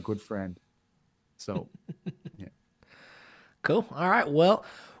for our good friend. So, yeah. Cool. All right. Well,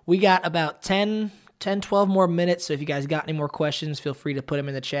 we got about 10, 12 more minutes. So if you guys got any more questions, feel free to put them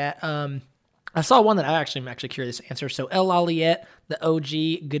in the chat. I saw one that I'm actually curious to answer. So El Aliet, the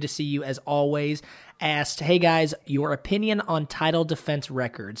OG, good to see you as always, asked, hey guys, your opinion on title defense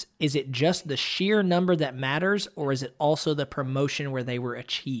records. Is it just the sheer number that matters, or is it also the promotion where they were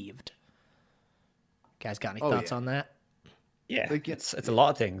achieved? Guys got any thoughts on that? Yeah, like it's a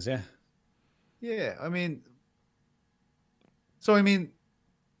lot of things, yeah. Yeah, I mean,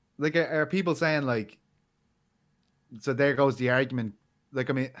 like, are people saying, like, so there goes the argument,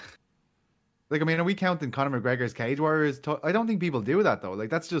 are we counting Conor McGregor's Cage Warriors? I don't think people do that, though. Like,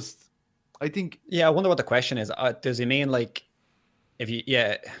 that's just, I think. Yeah, I wonder what the question is. Does he mean, like,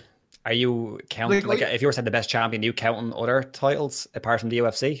 are you counting, if you were saying the best champion, you counting other titles apart from the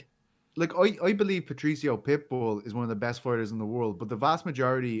UFC? Like, I believe Patricio Pitbull is one of the best fighters in the world, but the vast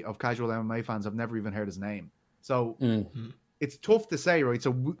majority of casual MMA fans have never even heard his name. So it's tough to say, right?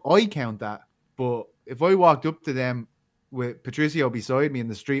 So I count that. But if I walked up to them with Patricio beside me in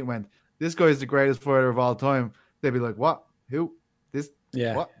the street and went, this guy is the greatest fighter of all time, they'd be like, what? Who? This?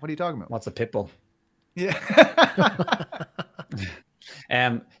 Yeah. What are you talking about? What's a Pitbull? Yeah.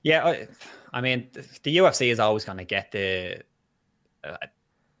 I mean, the UFC is always going to get the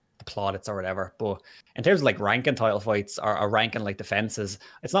plaudits or whatever, but in terms of like ranking title fights or ranking like defenses,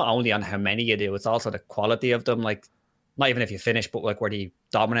 it's not only on how many you do, it's also the quality of them. Like, not even if you finish, but like, were they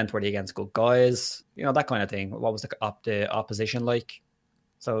dominant, were they against good guys, that kind of thing. What was the opposition like?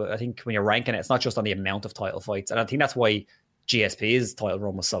 So I think when you're ranking it, it's not just on the amount of title fights. And I think that's why GSP's title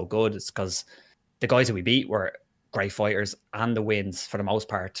run was so good. It's because the guys that we beat were great fighters, and the wins for the most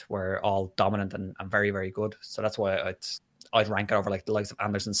part were all dominant and very, very good. So that's why I'd rank it over like the likes of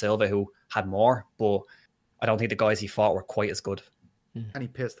Anderson Silva, who had more, but I don't think the guys he fought were quite as good. And he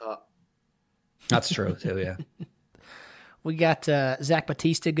pissed hot. That's true too, yeah. We got Zach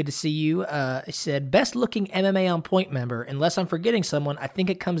Batista. Good to see you. He said, best looking MMA on Point member. Unless I'm forgetting someone, I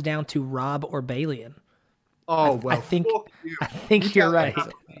think it comes down to Rob or Balian. Oh, well, I think you're right.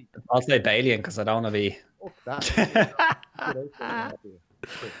 I'll say Balian because I don't want to be.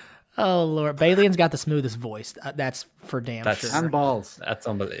 Oh, Lord. Balian's got the smoothest voice. That's for damn sure. And balls. That's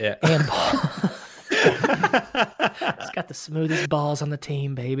unbelievable. Yeah. And balls. He's got the smoothest balls on the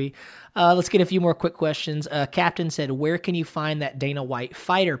team, baby. Let's get a few more quick questions. Captain said, where can you find that Dana White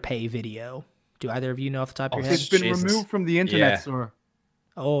fighter pay video? Do either of you know off the top of your head? It's been removed from the internet, sir.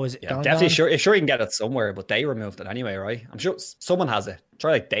 Oh, is it? Yeah, definitely sure you can get it somewhere, but they removed it anyway, right? I'm sure someone has it.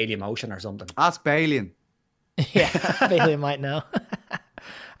 Try like Daily Motion or something. Ask Balian. Yeah, Balian might know.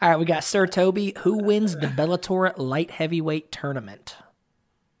 All right, we got Sir Toby. Who wins the Bellator light heavyweight tournament?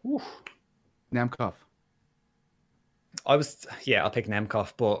 Oof. Nemkov. I'll pick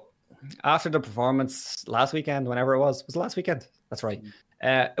Nemkov, but after the performance last weekend, whenever it was it last weekend? That's right.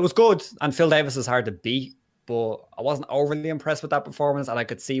 It was good, and Phil Davis is hard to beat, but I wasn't overly impressed with that performance, and I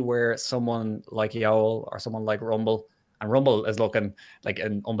could see where someone like Yoel or someone like Rumble, and Rumble is looking like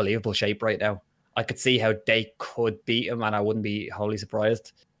in unbelievable shape right now. I could see how they could beat him, and I wouldn't be wholly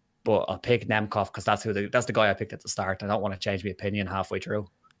surprised. But I'll pick Nemkov because that's the guy I picked at the start. I don't want to change my opinion halfway through.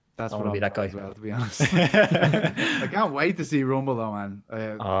 That's what I'll be that guy as well, to be honest. I can't wait to see Rumble though, man.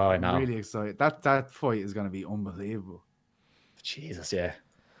 I know. I'm really excited. That fight is going to be unbelievable. Jesus, yeah.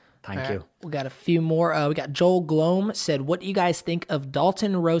 Thank you. We got a few more. We got Joel Glome said, what do you guys think of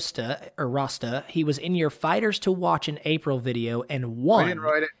Dalton Rasta? He was in your Fighters to Watch in April video and won. I didn't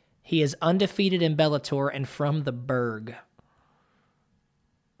write it. He is undefeated in Bellator and from the Berg.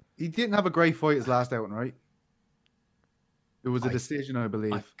 He didn't have a great fight his last outing, right? It was a decision, I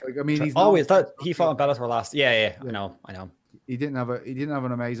believe. He's always that he fought in Bellator last. Yeah. I know. He didn't have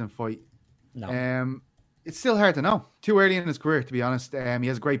an amazing fight. No. It's still hard to know. Too early in his career, to be honest. He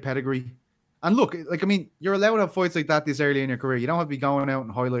has great pedigree. And look, you're allowed to have fights like that this early in your career. You don't have to be going out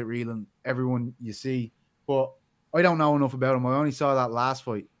and highlight reeling everyone you see. But I don't know enough about him. I only saw that last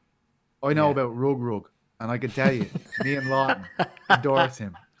fight. I know about Rug, and I can tell you, me and Lawton endorse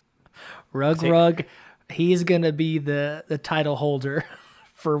him. Rug, he's going to be the title holder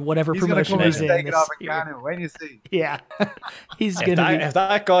for whatever promotion he's in. Take it off in Canada, when you see. Yeah. He's going to be. If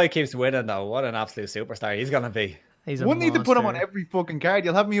that guy keeps winning, though, what an absolute superstar he's going to be. Wouldn't need to put him on every fucking card.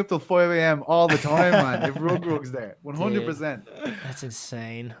 You'll have me up till 5 a.m. all the time, man. If Rug's there, 100%. That's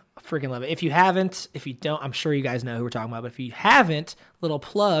insane. I freaking love it. If you don't, I'm sure you guys know who we're talking about. But if you haven't, little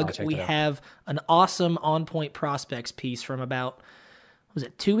plug, we have an awesome On Point Prospects piece from about, was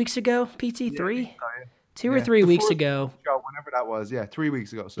it 2 weeks ago? PT3. 2 or 3 The weeks first ago. show, whenever that was, 3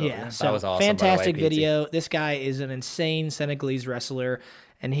 weeks ago. So Yeah, so was awesome, by the way, fantastic Pete. video. This guy is an insane Senegalese wrestler,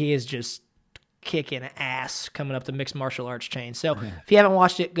 and he is just kicking ass coming up the mixed martial arts chain. So if you haven't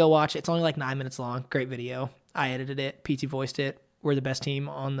watched it, go watch it. It's only like 9 minutes long. Great video. I edited it. PT voiced it. We're the best team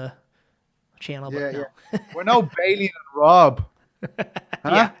on the channel. But no. We're no Bailey and Rob.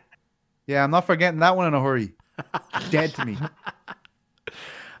 Huh? Yeah, I'm not forgetting that one in a hurry. Dead to me.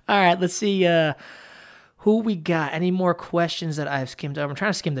 All right, let's see who we got. Any more questions that I've skimmed over? I'm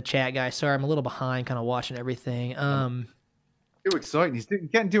trying to skim the chat, guys. Sorry, I'm a little behind kind of watching everything. Too exciting. He's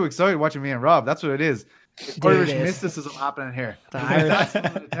getting too excited watching me and Rob. That's what it is. Irish mysticism happening here. The Irish,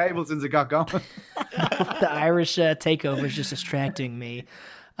 the table since it got going. the Irish takeover is just distracting me.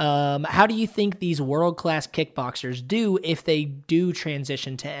 How do you think these world-class kickboxers do if they do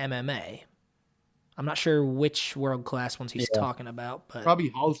transition to MMA? I'm not sure which world-class ones he's talking about, but Probably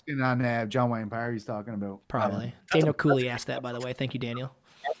Holskin and John Wayne Parr he's talking about. probably. Daniel Cooley asked that, by the way. Thank you, Daniel.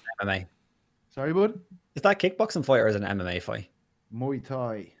 MMA. Sorry, bud? Is that kickboxing fight or is it an MMA fight? Muay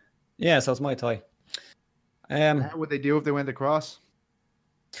Thai. Yeah, so it's Muay Thai. How would they do if they went across?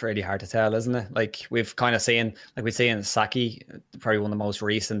 It's really hard to tell, isn't it? Like we've kind of seen, like we see in Saki, probably one of the most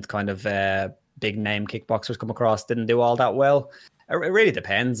recent kind of big name kickboxers come across, didn't do all that well. It really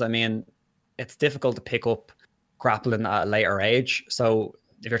depends. I mean, it's difficult to pick up grappling at a later age. So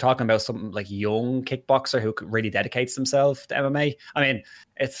if you're talking about something like young kickboxer who really dedicates themselves to MMA, I mean,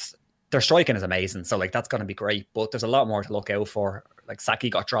 their striking is amazing. So like that's going to be great, but there's a lot more to look out for. Like Saki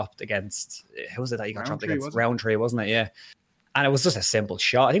got dropped against, who was it that he got dropped against? Roundtree, wasn't it? Yeah. And it was just a simple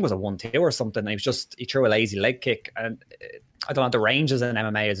shot. I think it was a 1-2 or something. He threw a lazy leg kick. And I don't know, the ranges in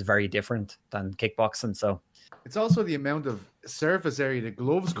MMA is very different than kickboxing. So it's also the amount of surface area the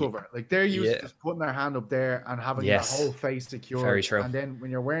gloves cover. Like they're used to just putting their hand up there and having the whole face secure. Very true. And then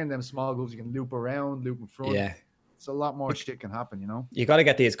when you're wearing them small gloves, you can loop around, loop in front. Yeah. It's a lot more shit can happen, you know? You got to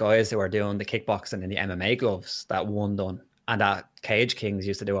get these guys who are doing the kickboxing and the MMA gloves, that one done. And that Cage Kings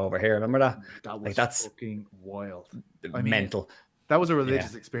used to do over here. Remember that? That was like, that's fucking wild. Mental. That was a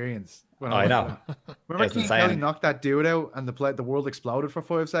religious experience. When I know. Remember Keith Kelly knocked that dude out and the world exploded for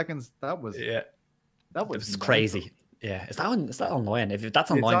 5 seconds? That was crazy. Yeah. Is that online? If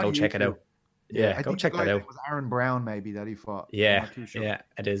that's online, go check it out. Yeah, go check that out. It was Aaron Brown maybe that he fought. Yeah, yeah,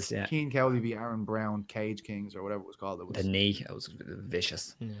 it is. Yeah, Keane Kelly v Aaron Brown, Cage Kings or whatever it was called. It was the knee. It was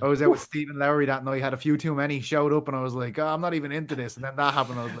vicious. I was out with Stephen Lowry that night. Had a few too many. Showed up and I was like, oh, I'm not even into this. And then that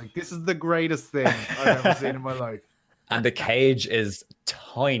happened. I was like, this is the greatest thing I've ever seen in my life. And the cage is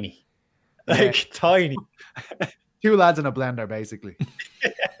tiny, like tiny. 2 lads in a blender, basically.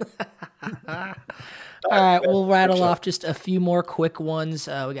 All right, we'll rattle off just a few more quick ones.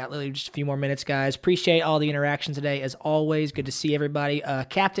 We got literally just a few more minutes, guys. Appreciate all the interaction today, as always. Good to see everybody.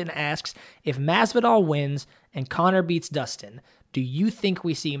 Captain asks, if Masvidal wins and Conor beats Dustin, do you think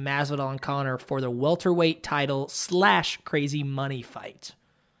we see Masvidal and Conor for the welterweight title / crazy money fight?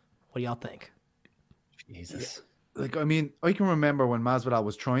 What do y'all think? Jesus. Like, I mean, I can remember when Masvidal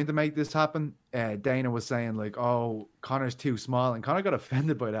was trying to make this happen, Dana was saying, like, oh, Conor's too small, and Conor got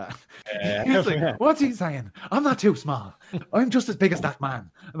offended by that. He was like, what's he saying? I'm not too small. I'm just as big as that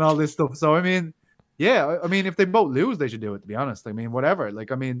man, and all this stuff. So, I mean, yeah, I mean, if they both lose, they should do it, to be honest. I mean, whatever.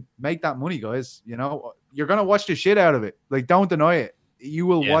 Like, I mean, make that money, guys. You know, you're going to watch the shit out of it. Like, don't deny it. You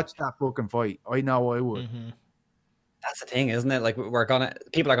will watch that fucking fight. I know I would. Mm-hmm. That's the thing, isn't it? Like,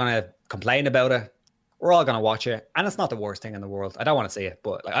 people are going to complain about it. We're all going to watch it. And it's not the worst thing in the world. I don't want to see it,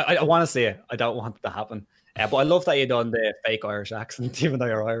 but like, I want to see it. I don't want it to happen. But I love that you done the fake Irish accent, even though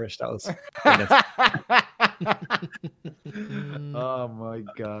you're Irish. That was oh my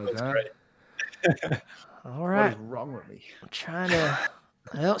God. Huh? All right. What is wrong with me? I'm trying to...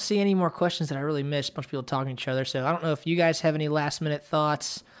 I don't see any more questions that I really missed. A bunch of people talking to each other. So I don't know if you guys have any last minute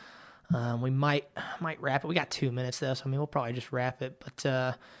thoughts. We might wrap it. We got 2 minutes though. So I mean, we'll probably just wrap it.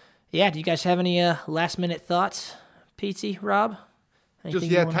 But yeah, do you guys have any last minute thoughts? PT, Rob?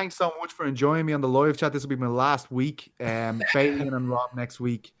 Thanks so much for enjoying me on the live chat. This will be my last week. Bailey and Rob next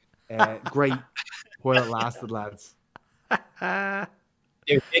week. Great while it lasted, lads.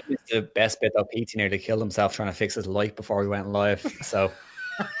 Dude, it's the best bit though. PT nearly killed himself trying to fix his light before we went live. So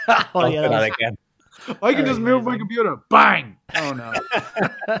that again. I can just move my computer. Bang! Oh no.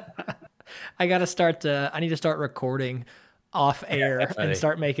 I need to start recording off air and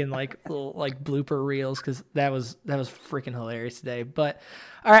start making like little like blooper reels, because that was freaking hilarious today. But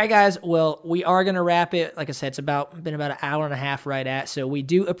all right, guys, well, we are gonna wrap it. Like I said, it's been about an hour and a half right at, so we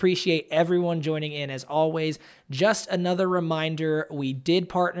do appreciate everyone joining in as always. Just another reminder, we did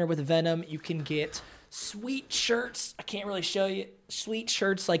partner with Venom. You can get sweet shirts. I can't really show you. Sweet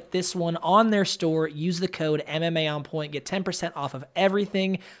shirts like this one on their store. Use the code MMA on point. Get 10% off of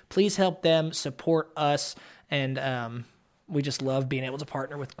everything. Please help them support us. And we just love being able to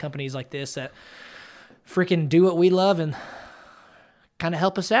partner with companies like this that freaking do what we love and kind of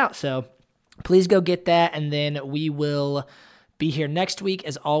help us out. So please go get that. And then we will be here next week.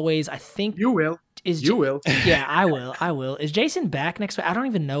 As always, I think you will. You will. Yeah, I will. Is Jason back next week? I don't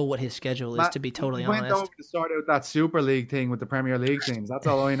even know what his schedule is, to be totally honest. He went over to start out that Super League thing with the Premier League teams. That's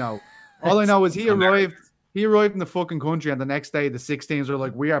all I know. All I know is he arrived in the fucking country, and the next day the 6 teams were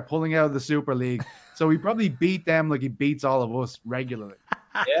like, we are pulling out of the Super League. So he probably beat them like he beats all of us regularly.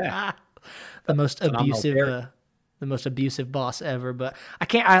 Yeah. The most abusive boss ever. But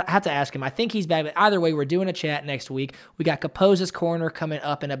I have to ask him. I think he's back. But either way, we're doing a chat next week. We got Capoza's Corner coming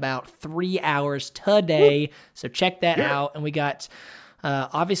up in about 3 hours today. So check that out. And we got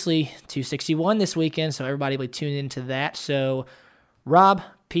obviously 261 this weekend. So everybody will be tuned into that. So Rob,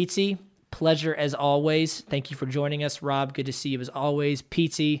 Pizzi, pleasure as always. Thank you for joining us, Rob. Good to see you as always.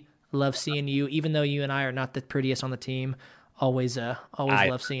 Pizzi, love seeing you. Even though you and I are not the prettiest on the team, always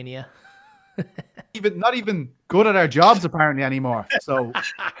love seeing you. Not even good at our jobs apparently anymore. So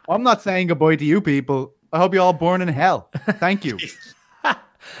I'm not saying goodbye to you people. I hope you all burn in hell. Thank you.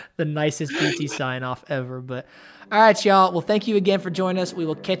 The nicest PT sign off ever. But all right, y'all. Well, thank you again for joining us. We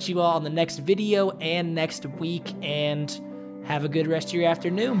will catch you all on the next video and next week. And have a good rest of your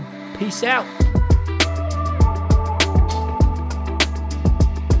afternoon. Peace out.